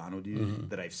regular Chicano dude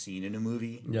that I've seen in a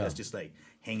movie. Yeah. That's just like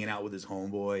hanging out with his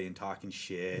homeboy and talking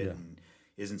shit and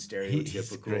isn't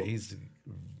stereotypical. He's a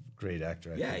great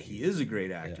actor. He is a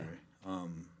great actor. Yeah.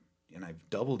 And I've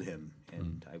doubled him,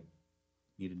 and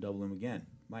Need to double him again.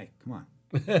 Mike, come on.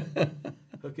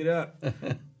 Hook it up.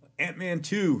 Ant-Man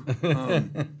 2.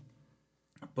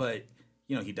 But,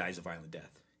 he dies a violent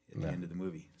death at the end of the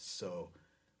movie. So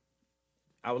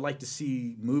I would like to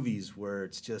see movies where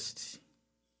it's just,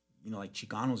 like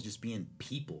Chicanos just being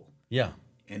people. Yeah.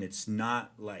 And it's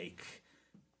not like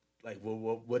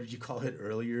what did you call it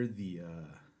earlier?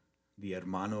 The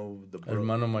hermano,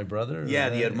 hermano, my brother. Yeah,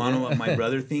 the hermano, my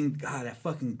brother thing. God, that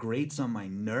fucking grates on my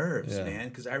nerves, man.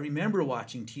 Because I remember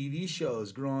watching TV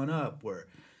shows growing up where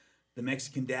the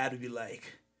Mexican dad would be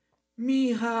like,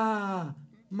 "Mija,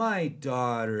 my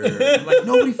daughter." I'm like,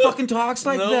 nobody fucking talks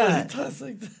like that. Nobody talks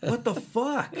like that. What the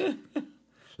fuck?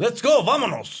 Let's go,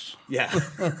 vámonos. Yeah.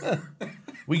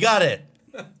 We got it.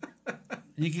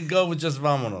 You can go with just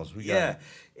vámonos. We got it.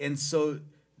 And so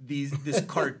this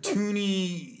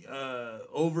cartoony,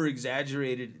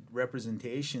 over-exaggerated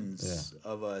representations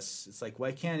of us, it's like,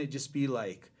 why can't it just be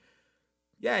like,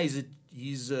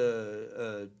 he's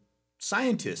a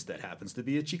scientist that happens to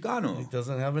be a Chicano. He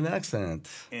doesn't have an accent.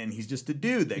 And he's just a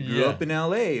dude that grew up in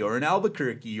L.A. or in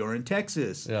Albuquerque or in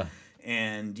Texas. Yeah.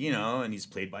 And, and he's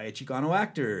played by a Chicano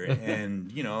actor.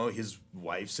 And, his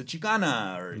wife's a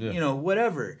Chicana or,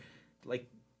 whatever. Like,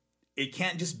 it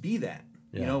can't just be that.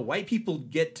 Yeah. White people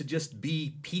get to just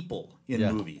be people in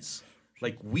movies.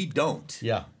 Like, we don't.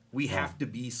 Yeah. We have to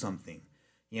be something.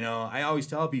 I always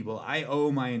tell people I owe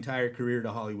my entire career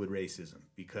to Hollywood racism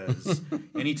because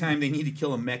anytime they need to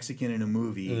kill a Mexican in a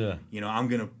movie, I'm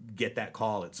going to get that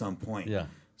call at some point. Yeah.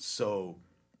 So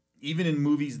even in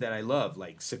movies that I love,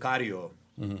 like Sicario,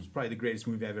 it's probably the greatest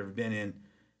movie I've ever been in,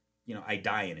 I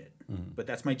die in it. But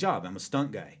that's my job. I'm a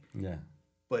stunt guy. Yeah.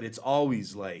 But it's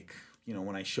always like,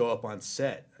 when I show up on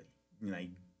set,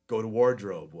 I go to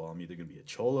wardrobe. Well, I'm either going to be a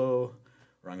cholo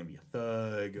or I'm going to be a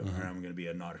thug or I'm going to be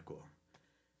a narco.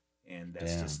 And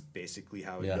that's just basically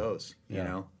how it goes, you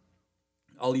know?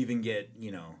 I'll even get,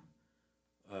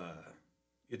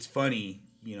 it's funny,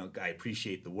 I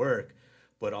appreciate the work,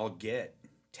 but I'll get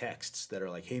texts that are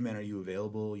like, "Hey, man, are you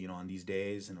available, on these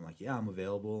days?" And I'm like, "Yeah, I'm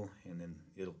available." And then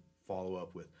it'll follow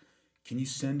up with, "Can you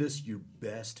send us your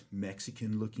best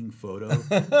Mexican-looking photo?"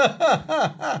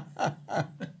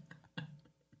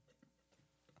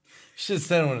 Should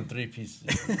send one in 3 pieces.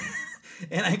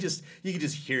 And you can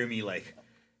just hear me like,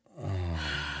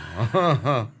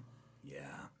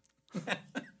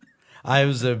 I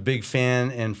was a big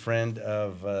fan and friend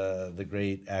of the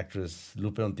great actress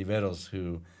Lupe Ontiveros,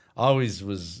 who always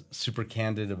was super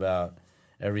candid about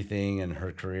everything in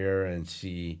her career. And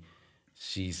she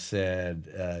said,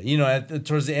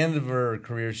 towards the end of her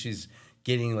career, she's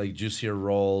getting like juicier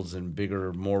roles and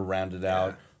bigger, more rounded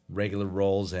out regular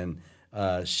roles. And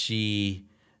she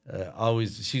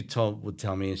would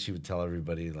tell me, and she would tell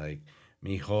everybody like,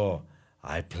 "Mijo,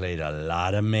 I played a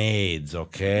lot of maids,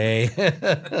 okay?"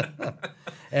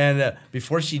 And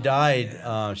before she died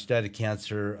of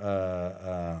cancer.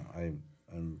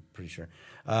 I'm pretty sure,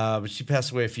 but she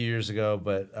passed away a few years ago.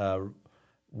 But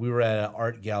we were at an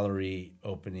art gallery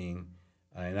opening,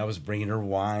 and I was bringing her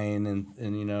wine and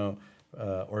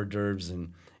hors d'oeuvres,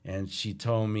 and she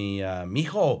told me,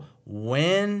 "Mijo,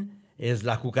 when is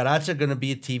La Cucaracha going to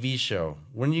be a TV show?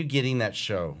 When are you getting that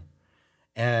show?"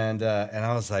 And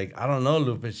I was like, "I don't know,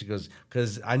 Lupe." She goes,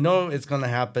 "Because I know it's going to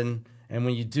happen, and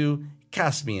when you do,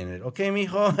 cast me in it, okay,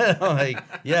 mijo?" I'm like,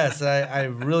 yes, I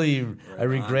really, I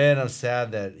regret, I'm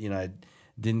sad that, I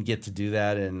didn't get to do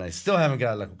that, and I still haven't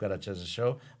got La Cucaracha as a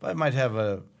show, but I might have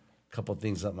a couple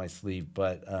things up my sleeve.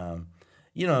 But,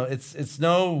 it's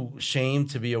no shame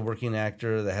to be a working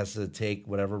actor that has to take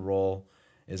whatever role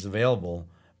is available,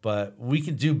 but we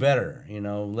can do better,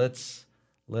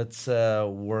 let's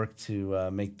work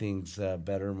to make things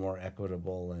better, more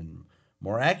equitable, and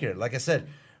more accurate. Like I said,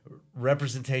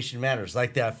 representation matters.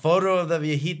 Like that photo of the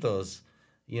viejitos,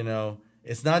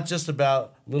 it's not just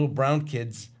about little brown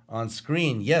kids on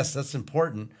screen. Yes, that's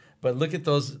important, but look at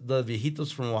the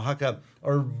viejitos from Oaxaca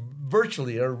are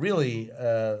really,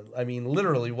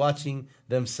 literally watching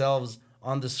themselves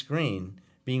on the screen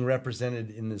being represented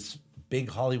in this big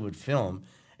Hollywood film.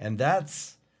 And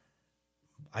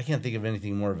I can't think of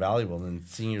anything more valuable than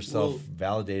seeing yourself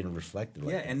validated and reflected.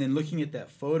 Like that. And then looking at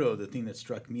that photo, the thing that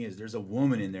struck me is there's a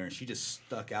woman in there, and she just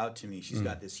stuck out to me. She's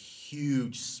got this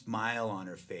huge smile on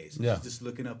her face. She's just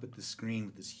looking up at the screen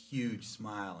with this huge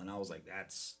smile, and I was like,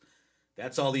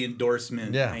 that's all the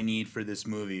endorsement I need for this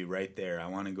movie right there. I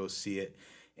want to go see it.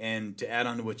 And to add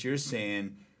on to what you're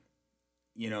saying,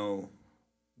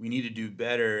 we need to do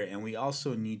better, and we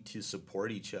also need to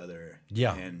support each other.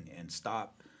 Yeah. And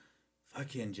stop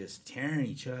fucking just tearing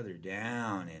each other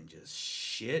down and just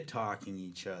shit talking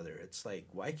each other. It's like,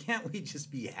 why can't we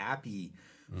just be happy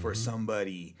for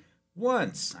somebody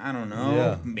once? I don't know.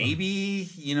 Yeah. Maybe,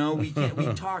 we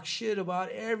talk shit about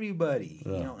everybody.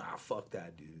 Yeah. Fuck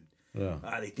that dude. Yeah.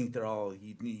 They think they're all,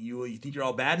 you think you're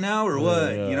all bad now or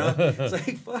what? Yeah. It's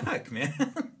like, fuck,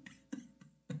 man.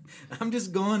 I'm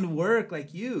just going to work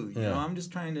like you. You know, I'm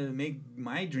just trying to make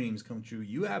my dreams come true.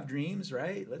 You have dreams,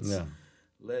 right?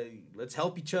 Let's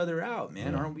help each other out,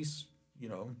 man. Aren't we,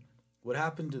 what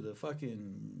happened to the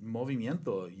fucking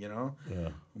movimiento,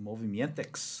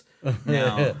 Movimientex.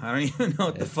 Now, I don't even know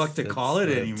what the fuck to call it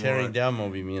anymore. Tearing down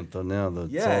movimiento now.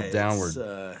 It's all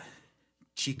downward.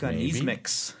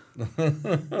 Chicanismex.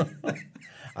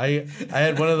 I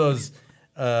had one of those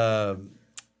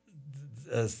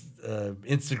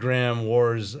Instagram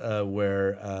wars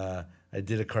where I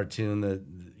did a cartoon that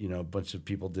a bunch of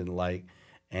people didn't like,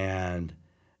 and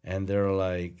they're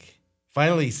like,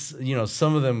 finally,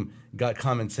 some of them got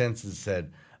common sense and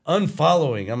said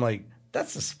unfollowing. I'm like,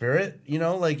 that's the spirit,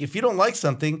 like if you don't like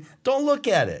something, don't look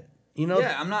at it.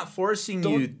 Yeah, I'm not forcing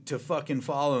you to fucking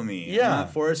follow me. Yeah. I'm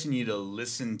not forcing you to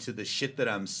listen to the shit that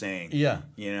I'm saying. Yeah.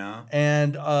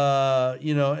 And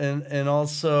and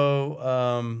also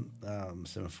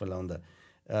se me fue la onda.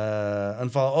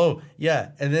 Unfollow. Oh,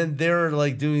 yeah. And then they're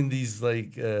like doing these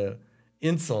like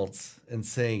insults and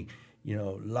saying,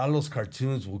 Lalo's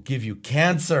cartoons will give you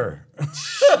cancer.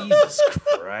 Jesus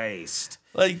Christ.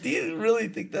 Like, do you really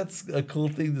think that's a cool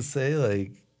thing to say?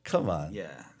 Like, come on.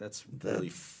 Yeah, that's really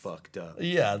fucked up.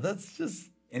 Yeah, that's just...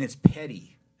 And it's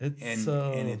petty. And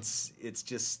it's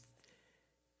just...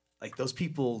 Like, those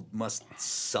people must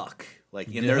suck. Like,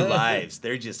 in their lives,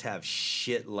 they just have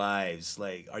shit lives.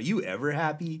 Like, are you ever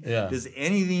happy? Yeah. Does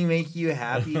anything make you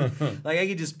happy? Like, I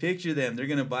could just picture them. They're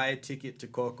going to buy a ticket to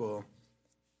Coco,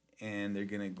 and they're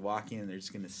going to walk in. They're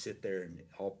just going to sit there and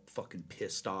all fucking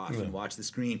pissed off and watch the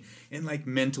screen and, like,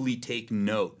 mentally take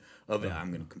note of it. I'm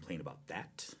going to complain about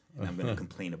that. And I'm going to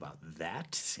complain about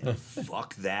that. And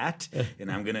fuck that. And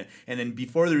and then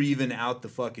before they're even out the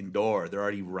fucking door, they're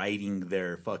already writing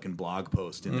their fucking blog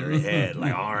post in their head.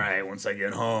 Like, all right, once I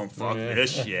get home, fuck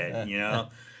this shit, I'm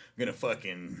going to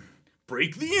fucking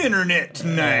break the internet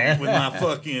tonight with my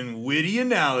fucking witty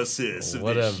analysis of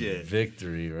this shit. What a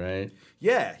victory, right?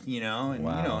 Yeah,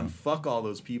 and fuck all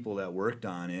those people that worked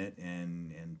on it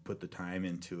and put the time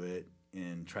into it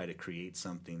and try to create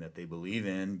something that they believe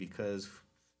in because,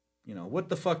 what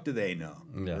the fuck do they know,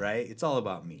 right? It's all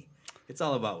about me. It's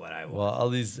all about what I want. Well, all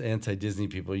these anti-Disney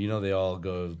people, they all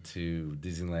go to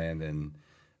Disneyland and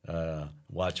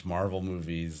watch Marvel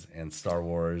movies and Star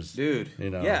Wars. Dude,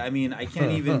 yeah, I mean, I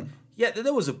can't even... Yeah,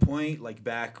 there was a point, like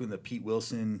back in the Pete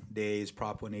Wilson days,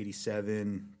 Prop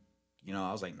 187...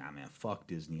 I was like, nah, man, fuck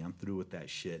Disney. I'm through with that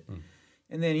shit.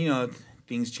 And then,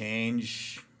 things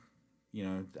change.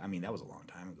 I mean, that was a long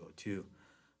time ago, too.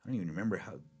 I don't even remember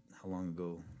how long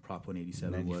ago Prop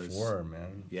 187 was. 94,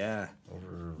 man. Yeah.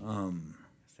 Over,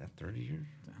 is that 30 years?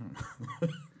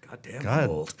 I don't know.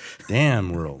 Old.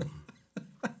 Damn, we're old.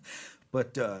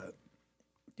 But,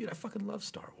 dude, I fucking love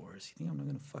Star Wars. You think I'm not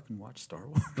going to fucking watch Star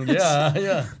Wars?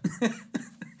 Yeah.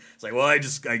 It's like, well,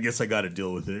 I guess I got to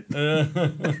deal with it.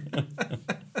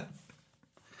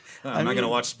 I'm not going to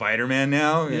watch Spider-Man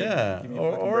now. Yeah.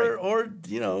 Or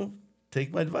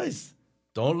take my advice.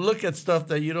 Don't look at stuff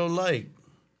that you don't like.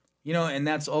 And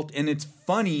and it's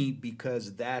funny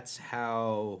because that's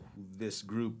how this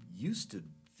group used to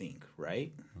think,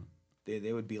 right?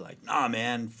 They would be like, nah,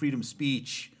 man, freedom of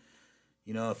speech.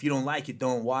 If you don't like it,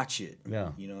 don't watch it. Yeah.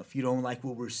 If you don't like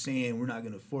what we're saying, we're not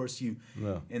going to force you.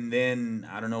 No. And then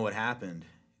I don't know what happened.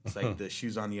 It's like the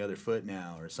shoe's on the other foot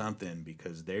now or something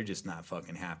because they're just not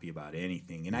fucking happy about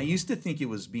anything. And I used to think it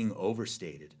was being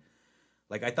overstated.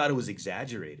 Like I thought it was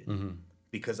exaggerated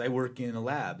because I work in a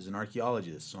lab as an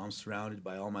archaeologist. So I'm surrounded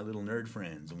by all my little nerd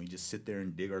friends and we just sit there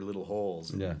and dig our little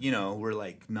holes. And, we're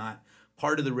like not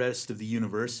part of the rest of the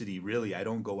university, really. I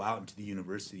don't go out into the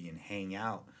university and hang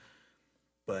out.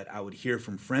 But I would hear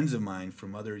from friends of mine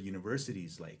from other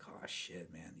universities like, oh,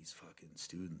 shit, man, these fucking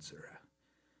students are,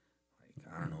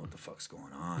 I don't know what the fuck's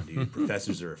going on, dude.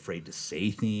 Professors are afraid to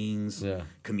say things. Yeah.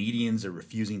 Comedians are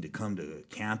refusing to come to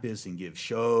campus and give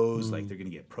shows. Like, they're going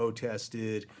to get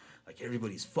protested. Like,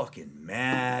 everybody's fucking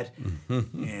mad.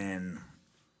 And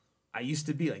I used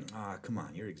to be like, oh, come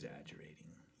on, you're exaggerating.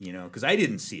 Because I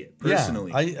didn't see it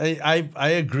personally. Yeah, I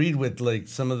agreed with, like,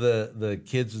 some of the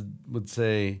kids would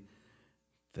say...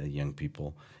 The young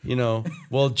people,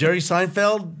 well, Jerry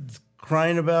Seinfeld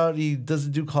crying about he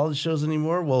doesn't do college shows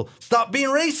anymore. Well, stop being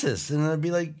racist. And I'd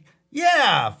be like,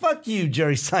 Yeah, fuck you,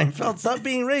 Jerry Seinfeld. Stop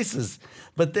being racist.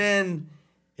 But then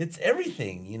it's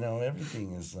everything,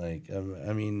 everything is like,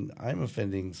 I'm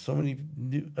offending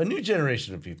a new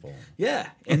generation of people. Yeah,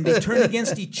 and they turn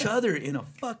against each other in a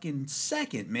fucking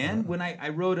second, man. When I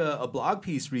wrote a blog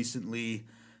piece recently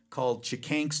called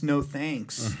Chikanks No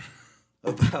Thanks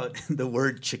about the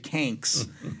word chikanks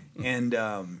and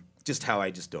just how I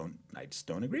just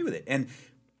don't agree with it. And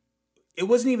it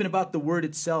wasn't even about the word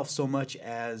itself so much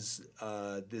as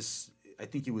this. I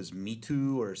think it was Me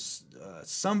Too or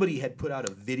somebody had put out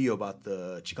a video about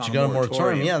the Chicano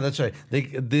moratorium. Yeah, that's right.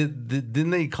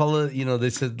 Didn't they call it? They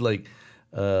said like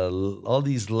all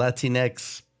these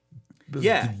Latinx.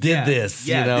 Did this.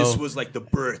 Yeah, this was like the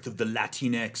birth of the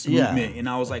Latinx movement. And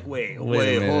I was like, wait,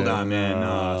 hold on, man.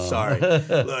 No, sorry.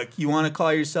 Look, you want to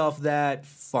call yourself that?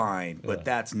 Fine. But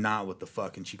that's not what the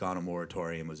fucking Chicano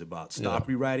moratorium was about. Stop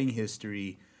rewriting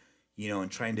history,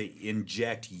 and trying to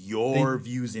inject your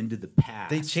views into the past.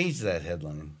 They changed that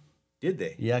headline. Did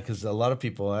they? Yeah, because a lot of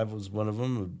people, I was one of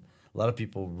them, a lot of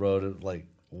people wrote it like,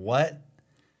 what?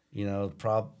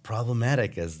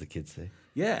 Problematic, as the kids say.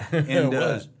 Yeah.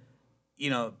 And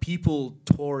people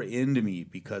tore into me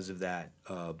because of that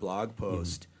blog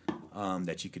post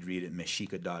that you could read at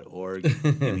mexica.org,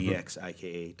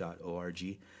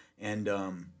 mexika.org. And,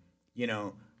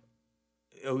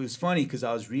 it was funny because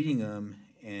I was reading them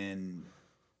and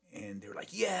they were like,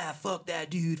 yeah, fuck that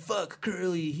dude, fuck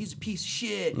Curly, he's a piece of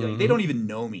shit. Like, they don't even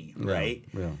know me, right?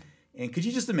 Yeah. And could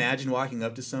you just imagine walking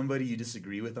up to somebody you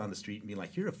disagree with on the street and being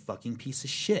like, you're a fucking piece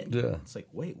of shit. Yeah. It's like,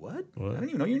 wait, what? I don't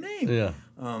even know your name. Yeah.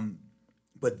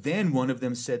 But then one of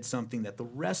them said something that the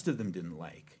rest of them didn't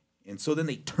like. And so then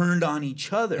they turned on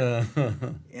each other.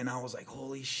 And I was like,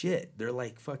 holy shit. They're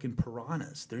like fucking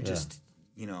piranhas. They're just,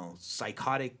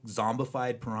 psychotic,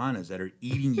 zombified piranhas that are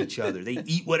eating each other. They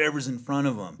eat whatever's in front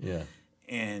of them. Yeah.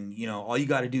 And, all you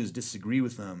got to do is disagree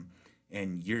with them.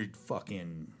 And you're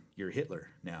Hitler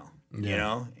now,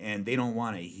 And they don't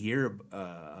want to hear.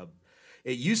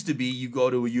 It used to be you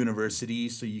go to a university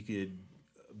so you could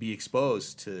be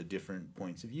exposed to different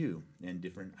points of view and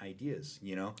different ideas,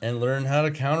 and learn how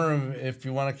to counter them if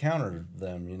you want to counter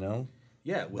them,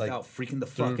 Yeah, without freaking the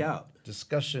fuck out.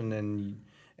 Discussion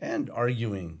and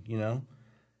arguing,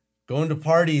 going to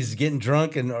parties, getting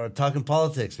drunk, and talking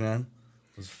politics, man.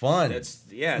 It was fun.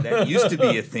 That used to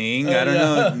be a thing. I don't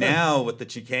know now what the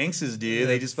Chicankses do.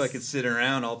 They just fucking sit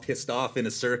around all pissed off in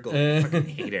a circle and fucking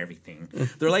hate everything.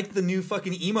 They're like the new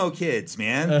fucking emo kids,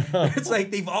 man. It's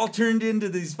like they've all turned into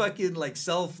these fucking like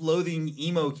self-loathing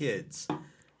emo kids.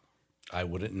 I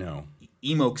wouldn't know.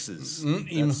 Emokses.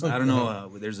 I don't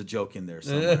know. There's a joke in there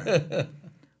somewhere.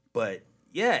 But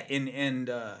yeah, and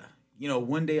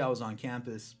one day I was on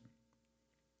campus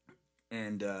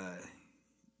and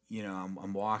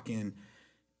I'm walking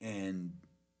and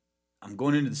I'm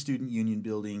going into the student union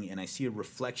building and I see a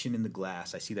reflection in the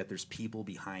glass. I see that there's people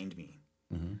behind me.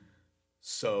 Mm-hmm.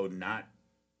 So not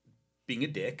being a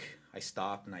dick, I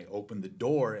stopped and I opened the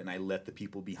door and I let the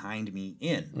people behind me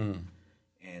in. Mm.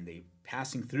 And they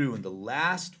passing through, and the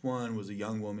last one was a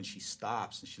young woman. She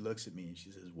stops and she looks at me and she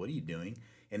says, "What are you doing?"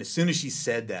 And as soon as she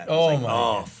said that, I was like,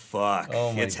 "Oh, fuck,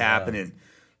 it's happening."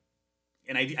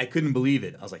 And I couldn't believe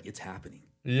it. I was like, "It's happening.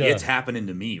 Yeah. It's happening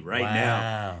to me right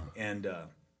now." And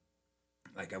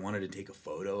I wanted to take a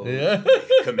photo,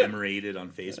 commemorate it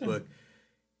on Facebook.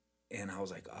 And I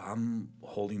was like, "I'm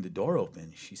holding the door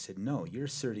open." She said, "No, you're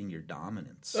asserting your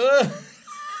dominance." I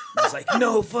was like,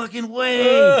 "No fucking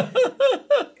way."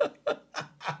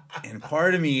 And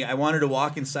part of me, I wanted to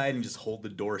walk inside and just hold the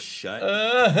door shut.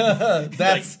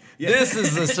 This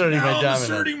is asserting my dominance. I'm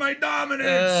asserting my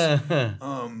dominance.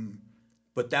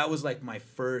 But that was like my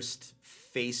first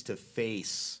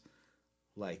face-to-face,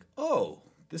 like, oh,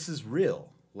 this is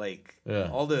real. Like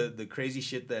all the crazy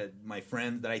shit that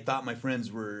I thought my friends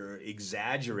were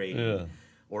exaggerating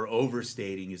or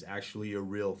overstating is actually a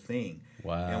real thing.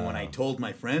 Wow. And when I told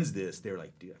my friends this, they were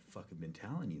like, "Dude, I've fucking been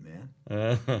telling you, man.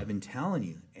 I've been telling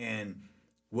you." And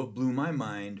what blew my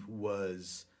mind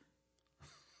was,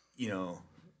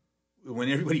 when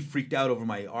everybody freaked out over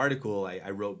my article,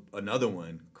 I wrote another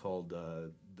one called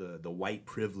the White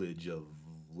Privilege of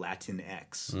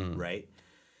Latinx, right?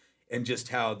 And just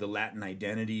how the Latin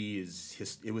identity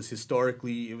it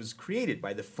was created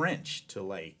by the French to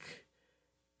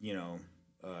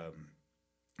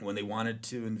when they wanted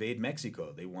to invade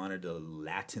Mexico, they wanted to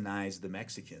Latinize the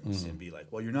Mexicans and be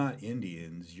like, "Well, you're not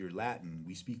Indians, you're Latin.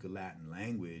 We speak a Latin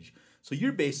language. So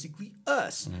you're basically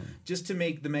us," just to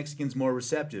make the Mexicans more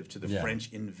receptive to the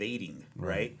French invading,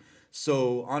 right?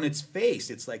 So on its face,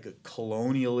 it's like a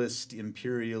colonialist,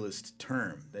 imperialist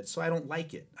term. So I don't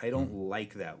like it. I don't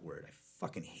like that word. I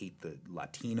fucking hate the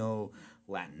Latino,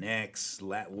 Latinx,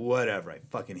 whatever. I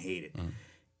fucking hate it.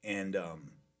 And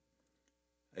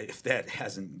if that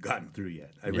hasn't gotten through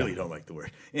yet, I really don't like the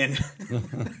word. And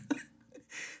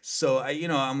so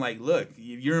I'm like, look,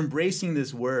 you're embracing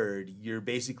this word. You're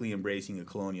basically embracing a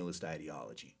colonialist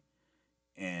ideology,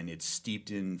 and it's steeped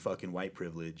in fucking white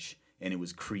privilege. And it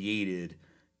was created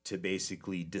to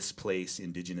basically displace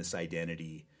indigenous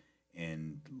identity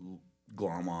and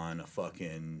glom on a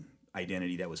fucking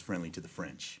identity that was friendly to the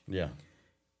French. Yeah.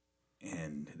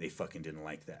 And they fucking didn't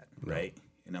like that, right?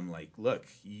 And I'm like, look,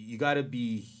 you got to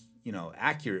be,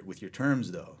 accurate with your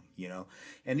terms, though,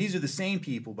 And these are the same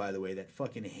people, by the way, that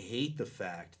fucking hate the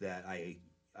fact that I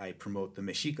promote the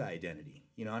Mexica identity,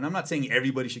 And I'm not saying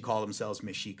everybody should call themselves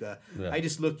Mexica. Yeah. I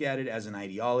just look at it as an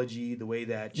ideology, the way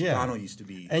that Chicano used to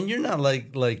be. And you're not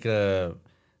like you're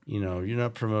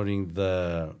not promoting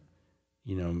the,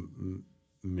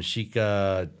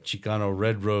 Mexica Chicano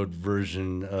Red Road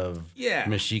version of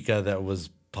Mexica that was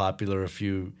popular a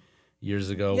few years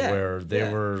ago, where they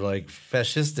were like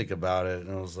fascistic about it,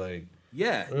 and I was like,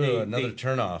 another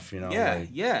turnoff,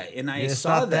 And I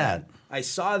saw that. I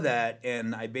saw that,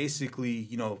 and I basically,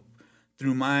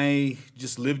 through my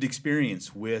just lived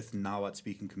experience with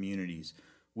Nahuatl-speaking communities,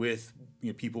 with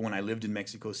people when I lived in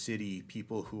Mexico City,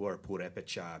 people who are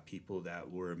Purepecha, people that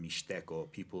were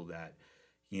Mixteco, people that,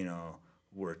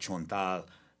 were Chontal,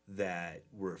 that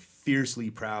were fiercely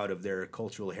proud of their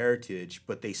cultural heritage,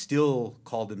 but they still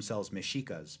called themselves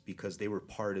Mexicas because they were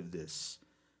part of this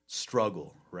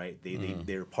struggle, right?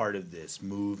 They're part of this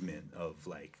movement of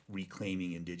like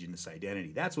reclaiming indigenous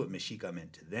identity. That's what Mexica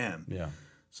meant to them. Yeah.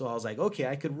 So I was like, okay,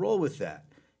 I could roll with that.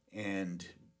 And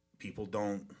people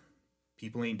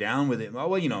ain't down with it.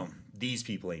 Well, these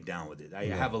people ain't down with it. I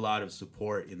have a lot of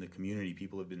support in the community.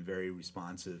 People have been very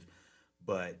responsive,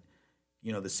 but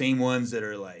the same ones that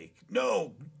are like,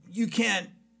 no, you can't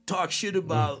talk shit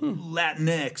about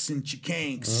Latinx and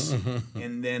Chicanx,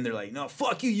 and then they're like, no,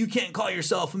 fuck you can't call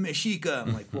yourself a Mexica.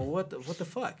 I'm like, well, what the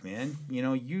fuck, man?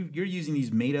 You're using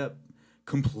these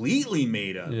completely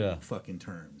made up fucking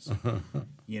terms,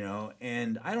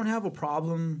 and I don't have a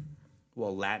problem.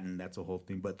 Well, Latin, that's a whole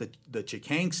thing, but the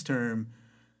Chicanx term,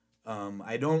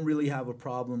 I don't really have a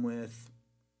problem with,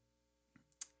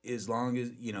 as long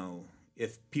as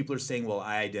if people are saying, well,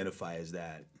 I identify as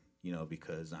that,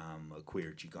 because I'm a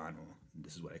queer Chicano,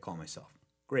 this is what I call myself.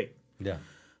 Great. Yeah.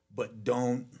 But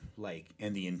don't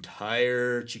and the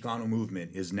entire Chicano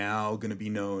movement is now going to be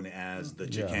known as the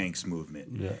Chicanx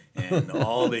movement. Yeah. And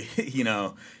all the,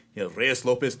 Reyes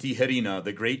Lopez Tijerina,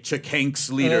 the great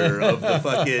Chicanx leader of the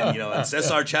fucking, and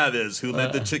Cesar Chavez, who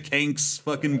led the Chicanx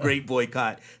fucking great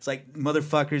boycott. It's like,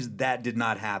 motherfuckers, that did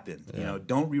not happen. Yeah.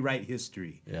 Don't rewrite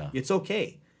history. Yeah. It's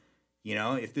okay.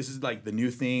 If this is like the new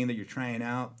thing that you're trying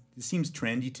out, it seems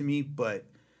trendy to me, but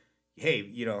hey,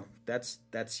 that's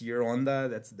your onda,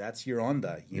 that's your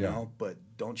onda, you know, but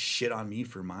don't shit on me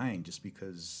for mine just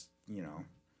because, now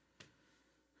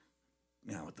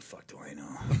what the fuck do I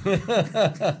know?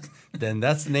 Then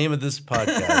that's the name of this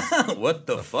podcast. What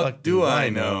the fuck do I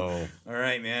know? All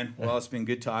right, man. Well, it's been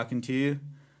good talking to you.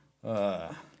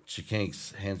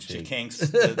 Chicanx handshake.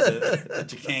 The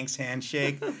Chicanx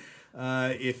handshake.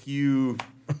 If you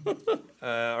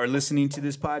are listening to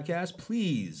this podcast,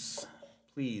 please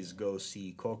go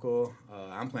see Coco.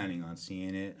 I'm planning on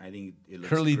seeing it. I think it looks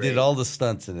Curly great. did all the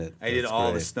stunts in it. I did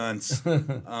all the stunts.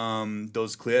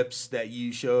 Those clips that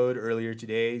you showed earlier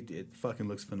today, it fucking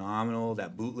looks phenomenal.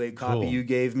 That bootleg copy you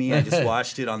gave me, I just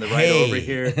watched it on the right over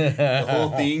here. The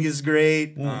whole thing is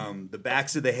great. The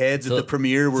backs of the heads at the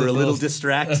premiere were a little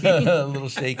distracting. A little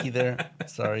shaky there.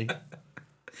 Sorry.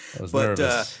 I was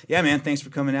nervous. Yeah, man, thanks for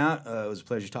coming out. It was a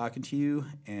pleasure talking to you.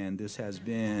 And this has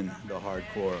been the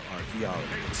Hardcore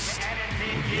Archaeologist.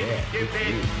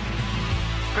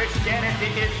 Christianity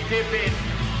is stupid.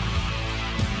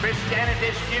 Christianity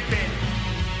is stupid.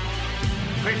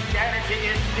 Christianity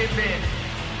is stupid.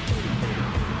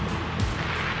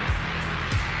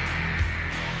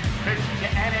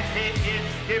 Christianity is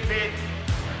stupid.